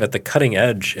kind of at the cutting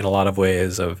edge in a lot of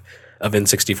ways of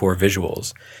N64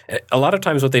 visuals. A lot of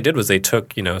times what they did was they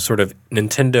took, sort of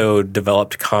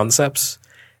Nintendo-developed concepts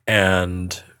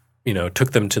and,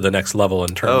 took them to the next level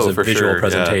in terms of visual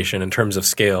presentation, in terms of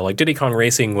scale. Like Diddy Kong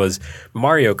Racing was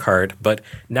Mario Kart, but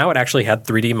now it actually had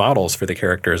 3D models for the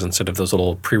characters instead of those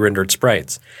little pre-rendered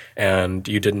sprites. And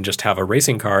you didn't just have a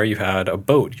racing car, you had a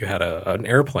boat, you had an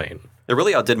airplane. It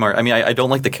really outdid Mario. I mean, I don't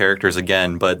like the characters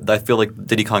again, but I feel like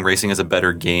Diddy Kong Racing is a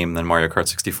better game than Mario Kart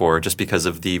 64 just because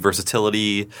of the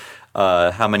versatility,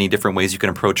 how many different ways you can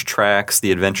approach tracks,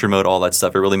 the adventure mode, all that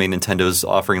stuff. It really made Nintendo's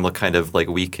offering look kind of like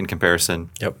weak in comparison.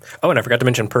 Yep. Oh, and I forgot to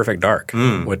mention Perfect Dark,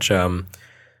 which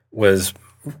was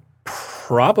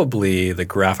probably the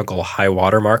graphical high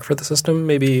watermark for the system.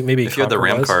 Maybe if you had the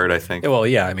RAM card, I think. Well,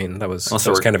 yeah. I mean, that was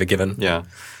kind of a given. Yeah.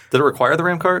 Did it require the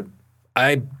RAM card?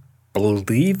 I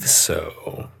believe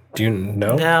so. Do you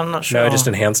know? Yeah, I'm not sure. No, I just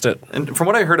enhanced it. And from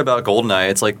what I heard about GoldenEye,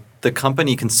 it's like the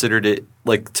company considered it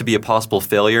like to be a possible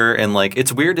failure. And like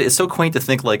it's weird. It's so quaint to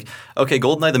think like, okay,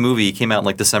 GoldenEye the movie came out in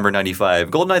like December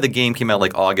 95. GoldenEye the game came out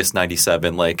like August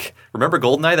 97. Like, remember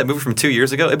GoldenEye, that movie from 2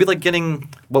 years ago? It'd be like getting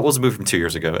 – what was the movie from 2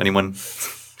 years ago? Anyone?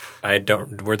 I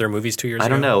don't – were there movies 2 years ago? I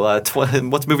don't know.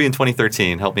 What's the movie in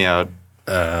 2013? Help me out.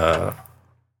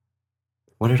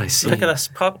 What did I see? Look at us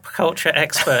pop culture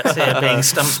experts here being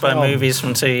stumped by movies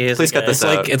from 2 years Please ago. cut this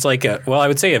out. It's like I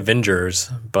would say Avengers,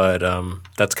 but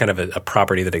that's kind of a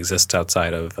property that exists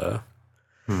outside of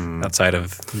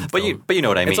But you know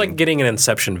what I mean. It's like getting an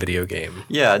Inception video game.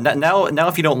 Yeah. Now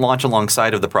if you don't launch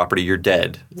alongside of the property, you're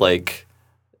dead. Like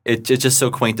it's just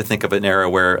so quaint to think of an era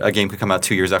where a game could come out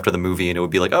 2 years after the movie and it would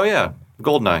be like, oh yeah,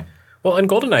 GoldenEye. Well, and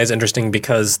GoldenEye is interesting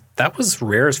because that was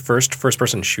Rare's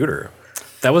first-person shooter.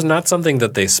 That was not something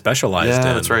that they specialized in.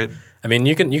 Yeah, that's right. I mean,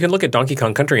 you can look at Donkey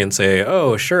Kong Country and say,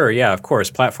 oh, sure, yeah, of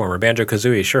course, platformer.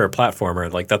 Banjo-Kazooie, sure,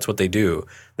 platformer. Like, that's what they do.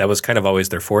 That was kind of always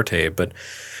their forte. But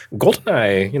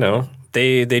GoldenEye,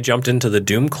 they jumped into the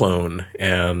Doom clone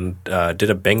and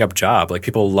did a bang-up job. Like,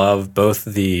 people love both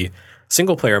the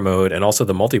single-player mode and also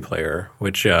the multiplayer,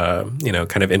 which,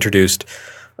 kind of introduced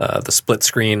the split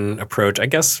screen approach. I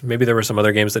guess maybe there were some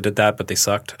other games that did that, but they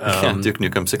sucked. Duke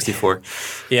Nukem 64.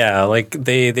 Yeah, like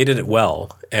they did it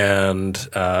well, and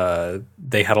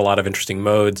they had a lot of interesting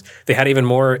modes. They had even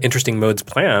more interesting modes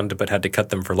planned, but had to cut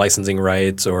them for licensing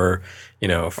rights or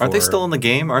Aren't they still in the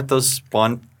game? Aren't those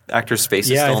Spawn actors'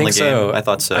 faces still in the game? So. I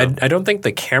thought so. I don't think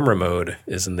the camera mode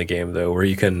is in the game though, where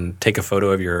you can take a photo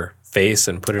of your face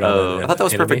and put it on. I thought that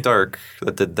was Perfect Dark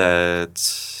that did that.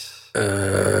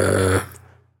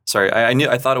 Sorry,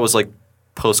 I thought it was like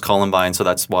post Columbine, so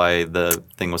that's why the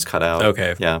thing was cut out.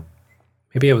 Okay. Yeah.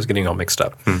 Maybe I was getting all mixed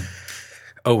up.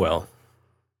 Oh well.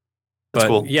 That's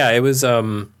cool. Yeah, it was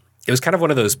kind of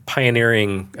one of those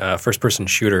pioneering first person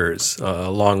shooters,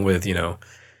 along with,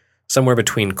 somewhere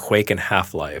between Quake and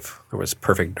Half-Life. There was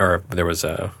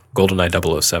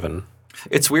GoldenEye 007.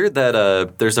 It's weird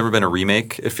that there's never been a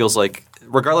remake. It feels like,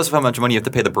 regardless of how much money you have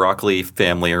to pay the Broccoli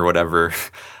family or whatever,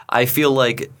 I feel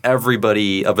like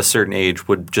everybody of a certain age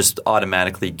would just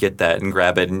automatically get that and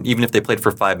grab it. And even if they played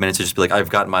for 5 minutes, it'd just be like, I've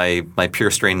got my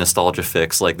pure strain nostalgia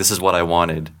fix. Like, this is what I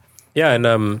wanted. Yeah,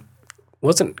 and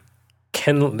doesn't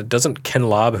Ken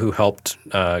Lobb, who helped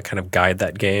kind of guide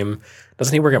that game,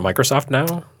 doesn't he work at Microsoft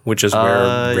now, which is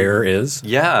where Rare is?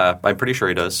 Yeah, I'm pretty sure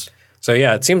he does. So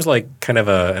yeah, it seems like kind of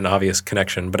an obvious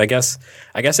connection, but I guess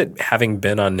it having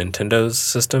been on Nintendo's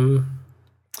system,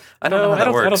 I don't know how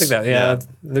that works. I don't think that. Yeah,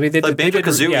 they did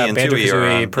Banjo-Kazooie and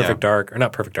Banjo-Kazooie, Tooie Perfect Dark, or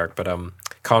not Perfect Dark, but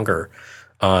Conker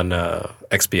on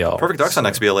XBL. Perfect Dark's on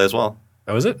XBLA as well.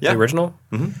 Oh, is it the original?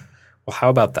 Mm-hmm. Well,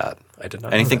 how about that? I did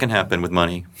not. Anything can happen with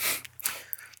money.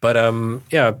 But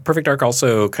Perfect Dark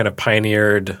also kind of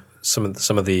pioneered some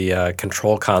of the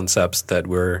control concepts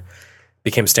that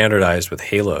became standardized with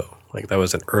Halo. Like that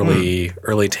was an early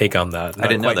take on that. I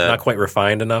didn't know that. Not quite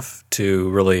refined enough to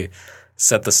really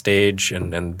set the stage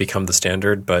and become the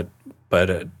standard, but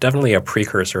definitely a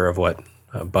precursor of what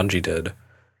Bungie did.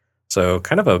 So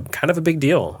kind of a big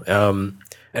deal.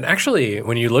 And actually,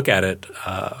 when you look at it,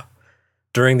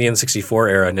 during the N64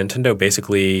 era, Nintendo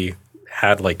basically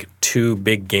had like 2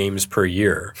 big games per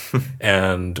year.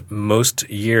 And most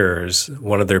years,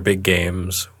 one of their big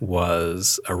games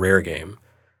was a Rare game.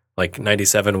 Like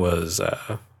 97 was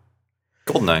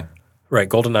GoldenEye. Right,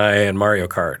 GoldenEye and Mario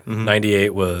Kart. Mm-hmm.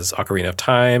 98 was Ocarina of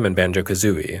Time and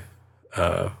Banjo-Kazooie,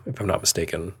 if I'm not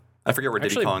mistaken. I forget where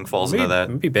Diddy Kong falls into that.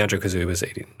 Maybe Banjo-Kazooie was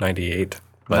 98.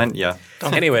 But yeah.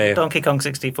 Anyway. Donkey Kong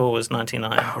 64 was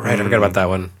 99. Oh, right. I forgot about that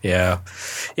one. Yeah.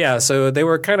 Yeah, so they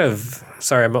were kind of –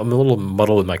 sorry, I'm a little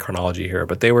muddled with my chronology here,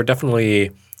 but they were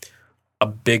definitely a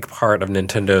big part of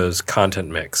Nintendo's content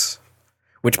mix,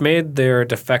 which made their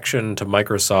defection to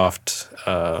Microsoft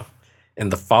in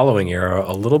the following era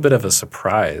a little bit of a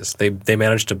surprise. They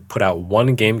managed to put out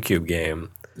one GameCube game.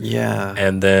 Yeah.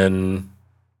 And then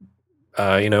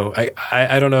I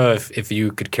don't know if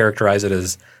you could characterize it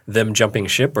as them jumping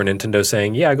ship or Nintendo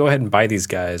saying, yeah, go ahead and buy these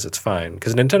guys. It's fine.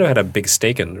 Because Nintendo had a big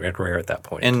stake in Rare at that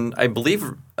point. And I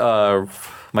believe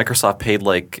Microsoft paid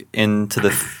like into the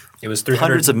it was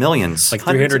hundreds of millions. Like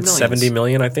 370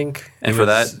 million, I think. And for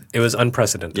that? It was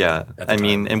unprecedented. Yeah. I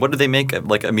mean, and what did they make?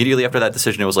 Like immediately after that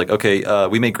decision, it was like, okay,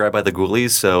 we made Grab by the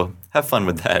Ghoulies, so have fun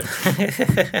with that.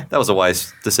 That was a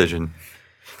wise decision.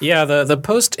 Yeah, the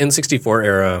post N64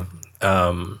 era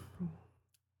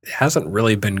hasn't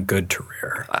really been good to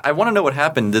Rare. I want to know what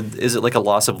happened. Is it like a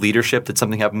loss of leadership? Did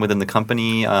something happen within the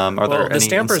company? There any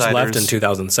Stampers insiders? left in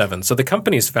 2007. So the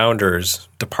company's founders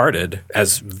departed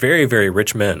as very, very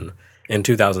rich men in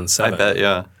 2007. I bet,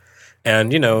 yeah.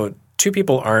 And, 2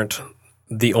 people aren't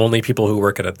the only people who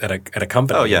work at a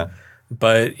company. Oh, yeah.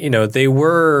 But, they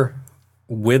were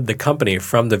with the company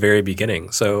from the very beginning.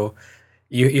 So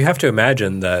you have to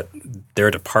imagine that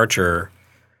their departure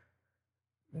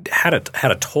had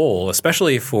a toll,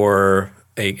 especially for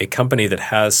a company that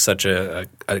has such a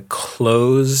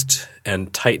closed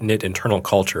and tight-knit internal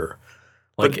culture.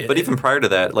 But even prior to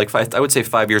that, like I would say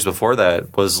 5 years before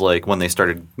that was like when they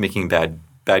started making bad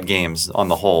games on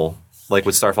the whole, like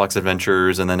with Star Fox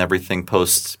Adventures and then everything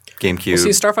post GameCube. Well,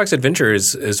 see, Star Fox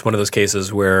Adventures is one of those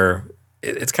cases where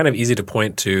it's kind of easy to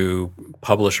point to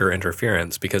publisher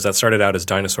interference because that started out as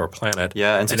Dinosaur Planet.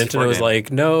 Yeah, and Nintendo was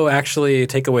like, no, actually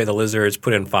take away the lizards,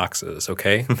 put in foxes,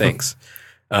 okay? Thanks.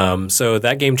 So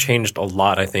that game changed a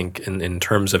lot, I think, in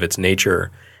terms of its nature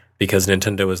because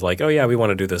Nintendo was like, oh yeah, we want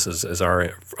to do this as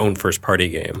our own first-party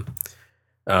game.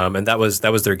 And that was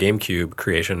their GameCube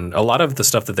creation. A lot of the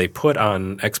stuff that they put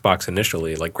on Xbox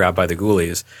initially, like Grab by the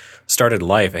Ghoulies, started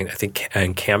life, and I think,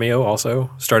 and Cameo also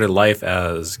started life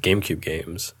as GameCube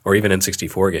games or even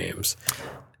N64 games.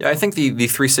 Yeah, I think the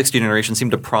 360 generation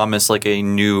seemed to promise like a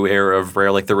new era of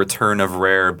Rare, like the return of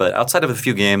Rare. But outside of a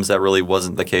few games, that really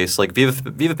wasn't the case. Like Viva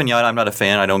Pinata, I'm not a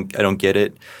fan. I don't get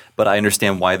it, but I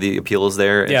understand why the appeal is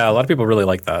there. Yeah, a lot of people really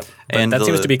like that. But and that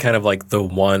seems to be kind of like the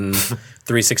one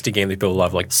 360 game that people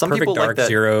love. Like some Perfect people Dark like that.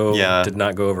 Zero Yeah. did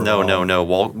not go over well. No.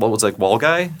 What was like Wall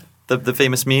Guy? The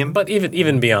famous meme? But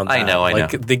even beyond that. I know.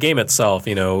 Like the game itself,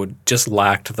 just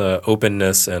lacked the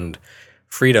openness and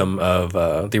freedom of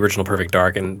the original Perfect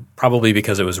Dark, and probably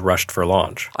because it was rushed for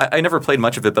launch. I never played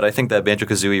much of it, but I think that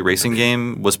Banjo-Kazooie racing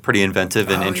game was pretty inventive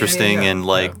and interesting, and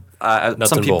like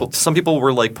some people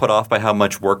were like put off by how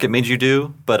much work it made you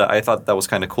do, but I thought that was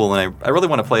kind of cool, and I really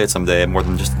want to play it someday more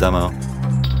than just a demo.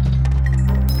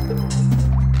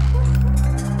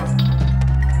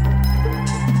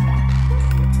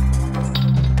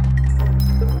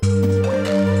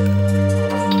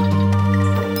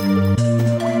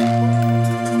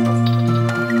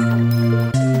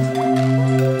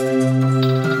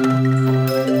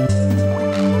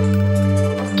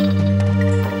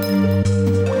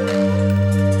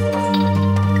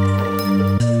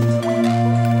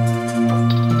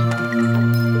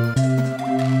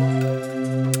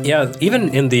 Yeah,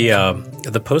 even in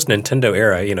the post Nintendo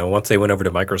era, once they went over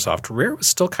to Microsoft, Rare was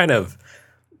still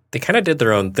they kind of did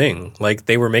their own thing. Like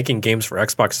they were making games for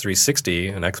Xbox 360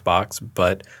 and Xbox,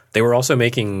 but they were also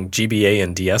making GBA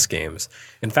and DS games.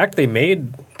 In fact, they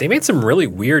made some really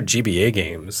weird GBA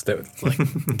games that like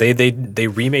they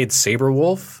remade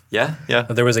Saberwolf. Yeah.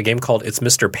 There was a game called It's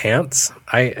Mr. Pants.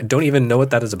 I don't even know what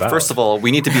that is about. First of all,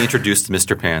 we need to be introduced to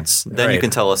Mr. Pants. Then you can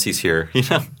tell us he's here.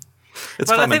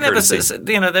 It's I common think courtesy.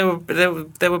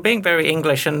 they were being very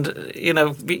English, and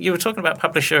you were talking about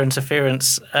publisher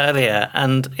interference earlier,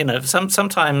 and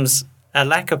sometimes a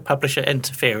lack of publisher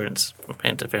interference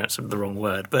is the wrong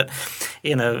word, but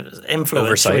influence,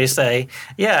 Oversight. shall we say,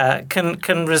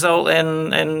 can result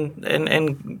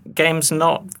in games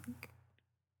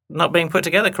not being put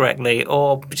together correctly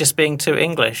or just being too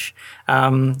English.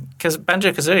 Because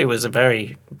Banjo-Kazooie was a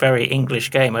very, very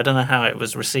English game. I don't know how it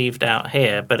was received out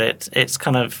here, but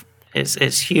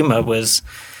its humor was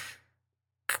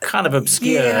kind of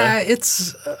obscure. Yeah,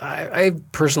 I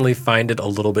personally find it a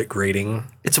little bit grating.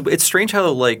 It's strange how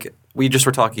we just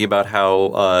were talking about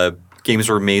how games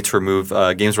were made to remove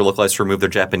games were localized to remove their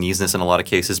Japaneseness in a lot of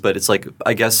cases, but it's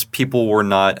I guess people were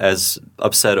not as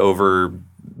upset over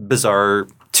bizarre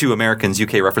to Americans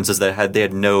UK references that they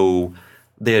had no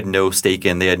stake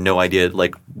in. They had no idea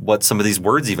what some of these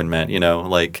words even meant.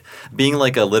 Being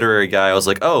a literary guy, I was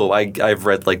I've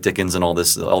read Dickens and all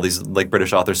these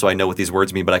British authors, so I know what these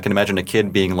words mean. But I can imagine a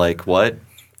kid being what?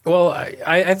 Well,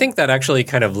 I think that actually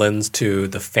kind of lends to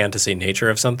the fantasy nature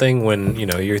of something when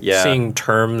you're seeing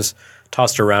terms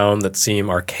tossed around that seem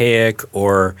archaic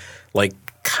or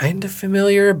kind of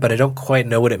familiar, but I don't quite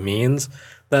know what it means.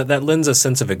 That lends a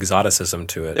sense of exoticism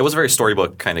to it. It was a very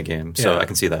storybook kind of game, so I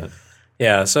can see that.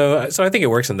 Yeah, so I think it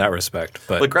works in that respect.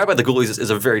 But Grabbed by the Ghoulies is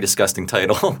a very disgusting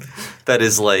title. That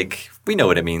is we know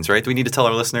what it means, right? Do we need to tell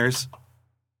our listeners?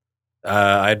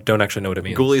 I don't actually know what it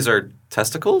means. Ghoulies are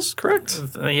testicles, correct?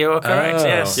 You are correct,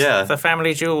 yes. Yeah. The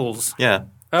family jewels. Yeah.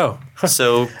 Oh,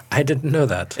 so I didn't know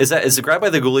that. Is it grabbed by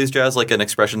the Ghoulies, Jazz, an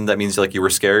expression that means you were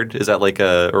scared? Is that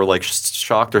or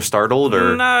shocked or startled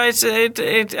or? No, it's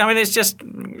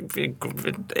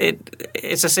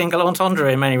a single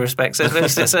entendre in many respects. At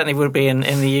least it certainly would be in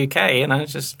the UK.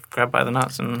 Just grabbed by the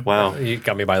nuts and. Wow, you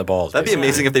got me by the balls. That'd be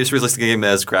amazing if they just released the game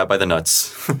as grabbed by the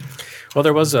nuts. Well,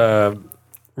 there was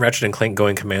Ratchet and Clank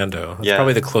Going Commando. That's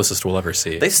probably the closest we'll ever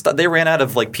see. They ran out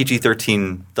of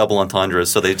PG-13 double entendres,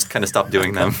 so they just kind of stopped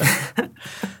doing them.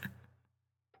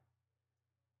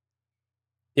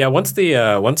 Yeah, once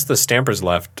the Stampers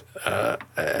left,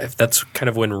 that's kind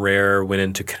of when Rare went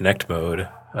into Connect mode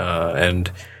and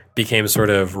became sort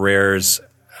of Rare's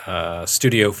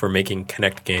studio for making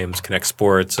Connect games, Connect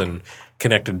Sports, and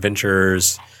Connect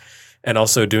Adventures, and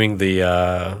also doing the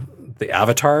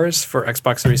avatars for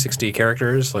Xbox 360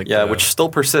 characters, which still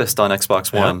persist on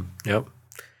Xbox One. Yep.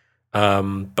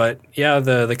 But yeah,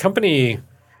 the company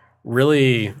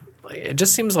really, it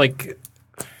just seems like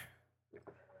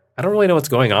I don't really know what's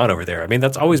going on over there. I mean,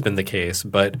 that's always been the case,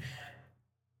 but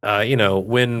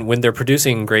when they're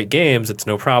producing great games, it's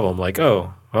no problem.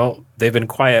 Oh, well, they've been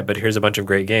quiet, but here's a bunch of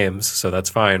great games, so that's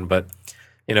fine. But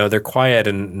they're quiet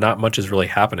and not much is really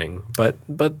happening. But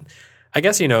I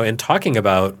guess in talking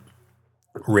about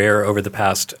Rare over the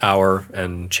past hour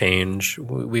and change,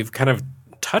 we've kind of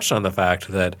touched on the fact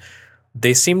that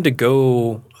they seem to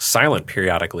go silent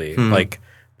periodically.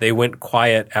 They went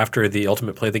quiet after the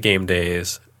Ultimate Play the Game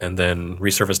days and then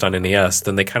resurfaced on NES.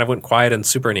 Then they kind of went quiet in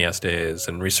Super NES days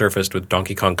and resurfaced with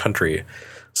Donkey Kong Country.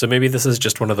 So maybe this is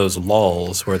just one of those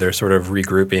lulls where they're sort of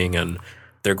regrouping and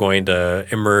they're going to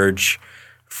emerge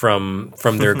from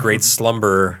their great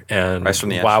slumber and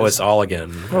wow us all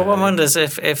again. Well, one wonders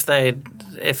if they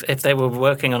were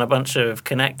working on a bunch of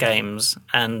Kinect games,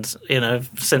 and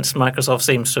since Microsoft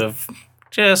seems to have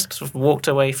just walked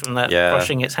away from that,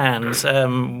 washing its hands,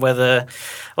 whether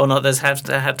or not there's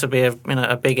had to be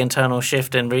a big internal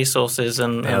shift in resources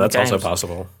and that's games. also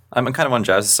possible. I'm kind of on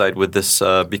Jazz's side with this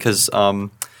because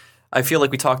I feel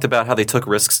like we talked about how they took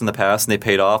risks in the past and they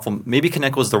paid off. Well, maybe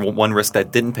Kinect was the one risk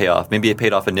that didn't pay off. Maybe it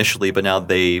paid off initially, but now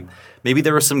maybe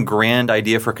there was some grand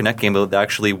idea for a Kinect game that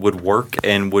actually would work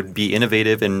and would be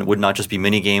innovative and would not just be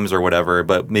mini games or whatever,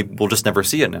 but maybe we'll just never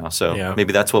see it now. So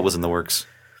maybe that's what was in the works.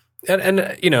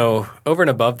 And over and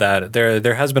above that,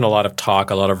 there has been a lot of talk,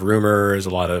 a lot of rumors, a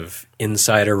lot of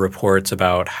insider reports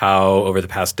about how over the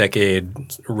past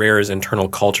decade, Rare's internal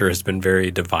culture has been very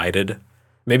divided.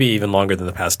 Maybe even longer than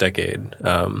the past decade.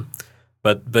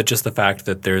 But just the fact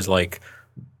that there's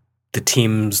the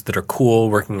teams that are cool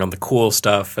working on the cool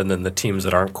stuff and then the teams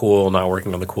that aren't cool not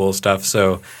working on the cool stuff.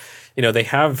 So, they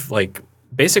have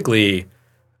basically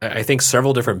I think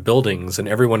several different buildings and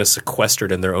everyone is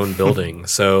sequestered in their own building.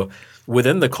 So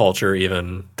within the culture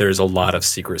even, there's a lot of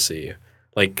secrecy.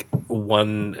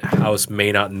 One house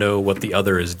may not know what the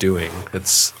other is doing.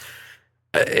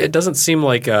 It doesn't seem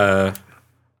like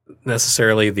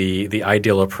necessarily the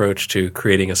ideal approach to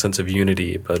creating a sense of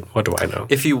unity, but what do I know?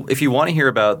 If you want to hear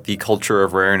about the culture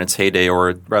of Rare in its heyday,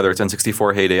 or rather its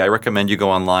N64 heyday, I recommend you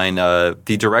go online.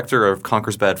 The director of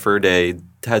Conker's Bad Fur Day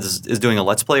is doing a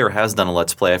Let's Play or has done a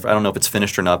Let's Play. I don't know if it's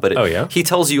finished or not, but he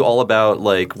tells you all about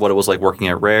like what it was like working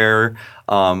at Rare,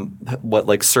 what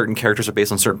like certain characters are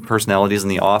based on certain personalities in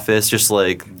the office, just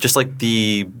like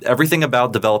the everything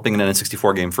about developing an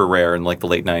N64 game for Rare in like the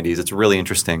late 90s. It's really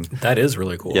interesting. That is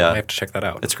really cool. Yeah. I have to check that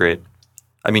out. It's great.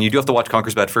 I mean, you do have to watch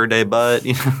Conker's Bad Fur Day, but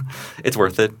you know, it's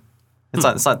worth it.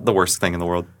 It's not the worst thing in the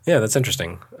world. Yeah, that's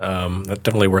interesting. That's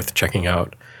definitely worth checking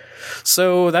out.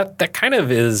 So that kind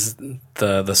of is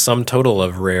the sum total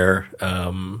of Rare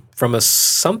from a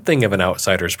something of an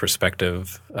outsider's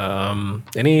perspective.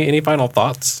 Any final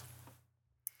thoughts?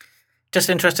 Just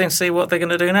interesting to see what they're going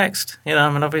to do next. You know,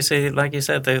 I mean, obviously, like you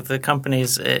said, the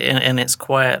company's in its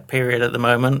quiet period at the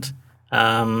moment.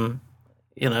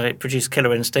 You know, it produced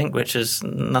Killer Instinct, which is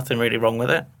nothing really wrong with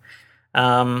it.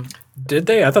 Did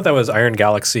they? I thought that was Iron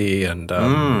Galaxy and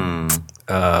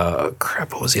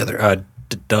crap. What was the other?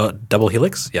 Double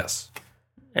Helix? Yes.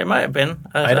 It might have been.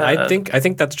 I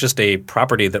think that's just a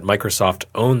property that Microsoft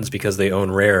owns because they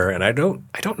own Rare, and I don't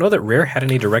know that Rare had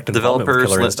any direct involvement with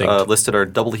Killer Instinct. Listed are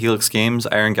Double Helix Games,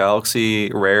 Iron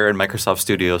Galaxy, Rare, and Microsoft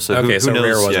Studios. So who knows?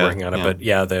 Rare was working on it, but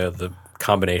the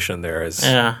combination there is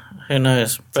who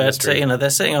knows? But you know, they're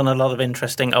sitting on a lot of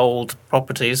interesting old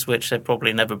properties, which they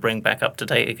probably never bring back up to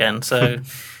date again. So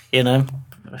you know,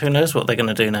 who knows what they're going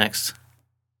to do next?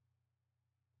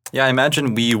 Yeah, I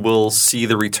imagine we will see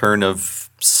the return of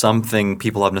something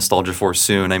people have nostalgia for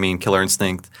soon. I mean, Killer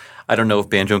Instinct. I don't know if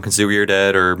Banjo and Kazooie are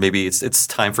dead, or maybe it's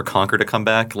time for Conker to come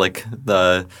back. Like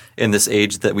in this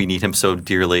age that we need him so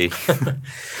dearly.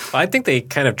 I think they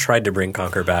kind of tried to bring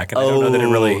Conker back, and I don't know that it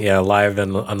really live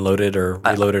and unloaded or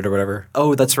reloaded or whatever.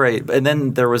 Oh, that's right. And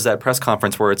then there was that press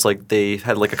conference where it's like they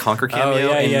had like a Conker cameo.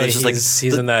 Oh, and it's just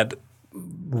he's in that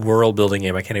world building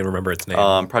game. I can't even remember its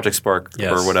name. Project Spark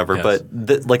or whatever. Yes.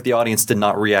 But the audience did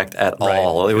not react at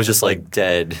all. It was just like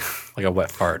dead. Like a wet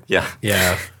fart. Yeah.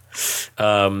 Yeah.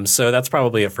 So that's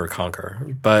probably it for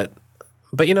Conker. But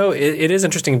you know, it is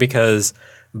interesting because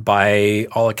by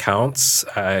all accounts,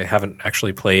 I haven't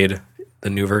actually played the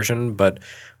new version, but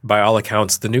by all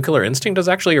accounts, the new Killer Instinct is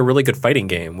actually a really good fighting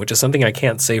game, which is something I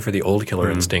can't say for the old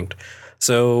Killer Instinct.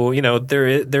 So, you know,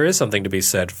 there is something to be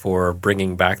said for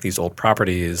bringing back these old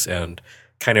properties and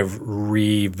kind of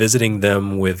revisiting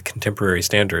them with contemporary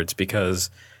standards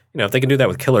because, you know, if they can do that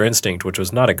with Killer Instinct, which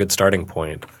was not a good starting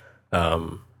point,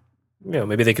 you know,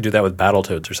 maybe they could do that with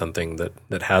Battletoads or something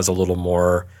that has a little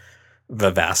more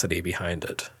vivacity behind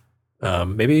it.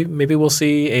 Maybe we'll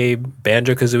see a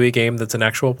Banjo-Kazooie game that's an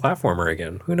actual platformer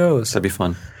again. Who knows? That'd be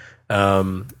fun.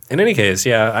 In any case,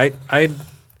 I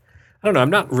don't know.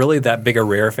 I'm not really that big a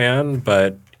Rare fan,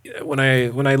 but when I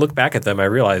look back at them, I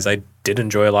realize I did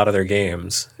enjoy a lot of their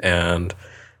games, and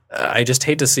I just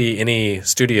hate to see any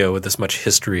studio with this much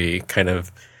history kind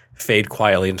of fade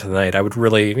quietly into the night. I would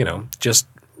really, you know, just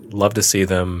love to see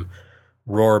them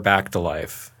roar back to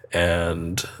life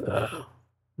and,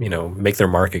 you know, make their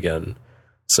mark again.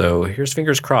 So here's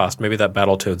fingers crossed. Maybe that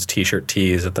Battletoads t-shirt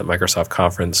tease at the Microsoft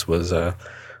conference was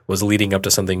leading up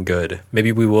to something good.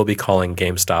 Maybe we will be calling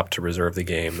GameStop to reserve the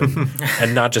game,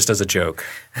 and not just as a joke,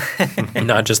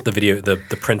 not just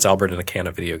the Prince Albert in a can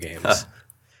of video games.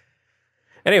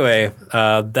 Anyway,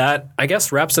 that I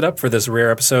guess wraps it up for this Rare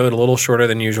episode. A little shorter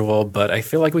than usual, but I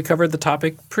feel like we covered the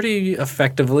topic pretty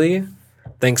effectively.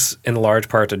 Thanks in large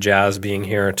part to Jaz being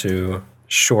here to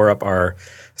shore up our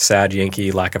sad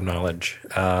Yankee lack of knowledge.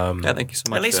 Thank you so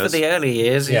much. At least Jaz. for the early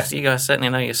years, you guys certainly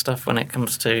know your stuff when it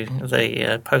comes to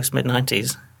the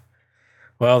post-mid-90s.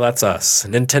 Well, that's us.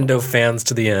 Nintendo fans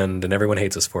to the end, and everyone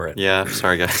hates us for it. Yeah,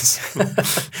 sorry, guys.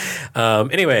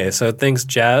 Anyway, so thanks,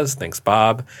 Jaz. Thanks,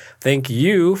 Bob. Thank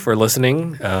you for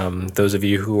listening. Those of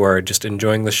you who are just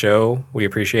enjoying the show, we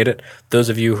appreciate it. Those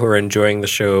of you who are enjoying the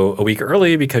show a week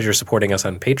early because you're supporting us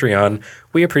on Patreon,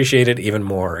 we appreciate it even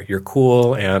more. You're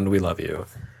cool, and we love you.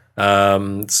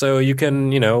 So you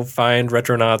can, you know, find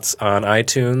Retronauts on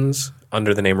iTunes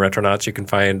under the name Retronauts. You can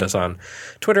find us on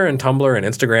Twitter and Tumblr and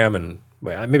Instagram and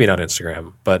maybe not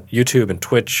Instagram, but YouTube and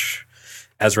Twitch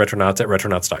as Retronauts at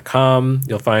retronauts.com.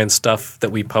 You'll find stuff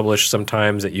that we publish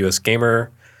sometimes at US Gamer.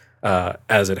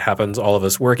 As it happens, all of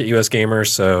us work at US Gamer,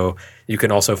 so you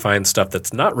can also find stuff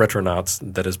that's not Retronauts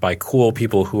that is by cool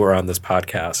people who are on this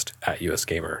podcast at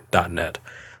usgamer.net.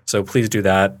 So please do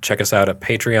that. Check us out at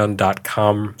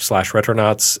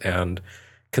patreon.com/retronauts and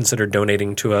consider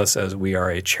donating to us as we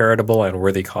are a charitable and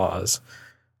worthy cause.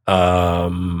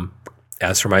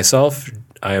 As for myself,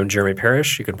 I am Jeremy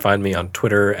Parrish. You can find me on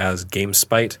Twitter as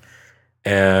GameSpite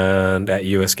and at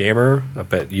US Gamer. I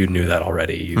bet you knew that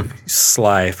already. You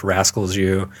sly rascals,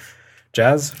 you.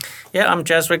 Jaz? Yeah, I'm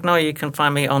Jaz Rignall. You can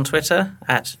find me on Twitter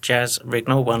at Jaz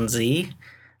Rignall, 1Z.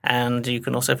 And you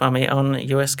can also find me on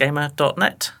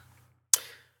usgamer.net.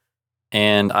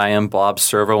 And I am Bob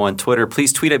Servo on Twitter.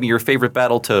 Please tweet at me your favorite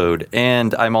Battletoad.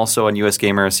 And I'm also on US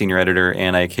Gamer, senior editor,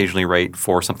 and I occasionally write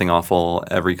for Something Awful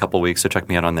every couple weeks, so check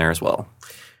me out on there as well.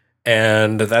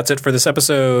 And that's it for this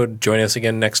episode. Join us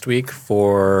again next week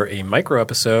for a micro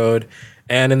episode.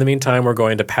 And in the meantime, we're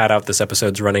going to pad out this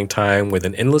episode's running time with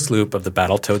an endless loop of the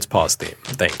Battletoads pause theme.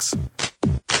 Thanks.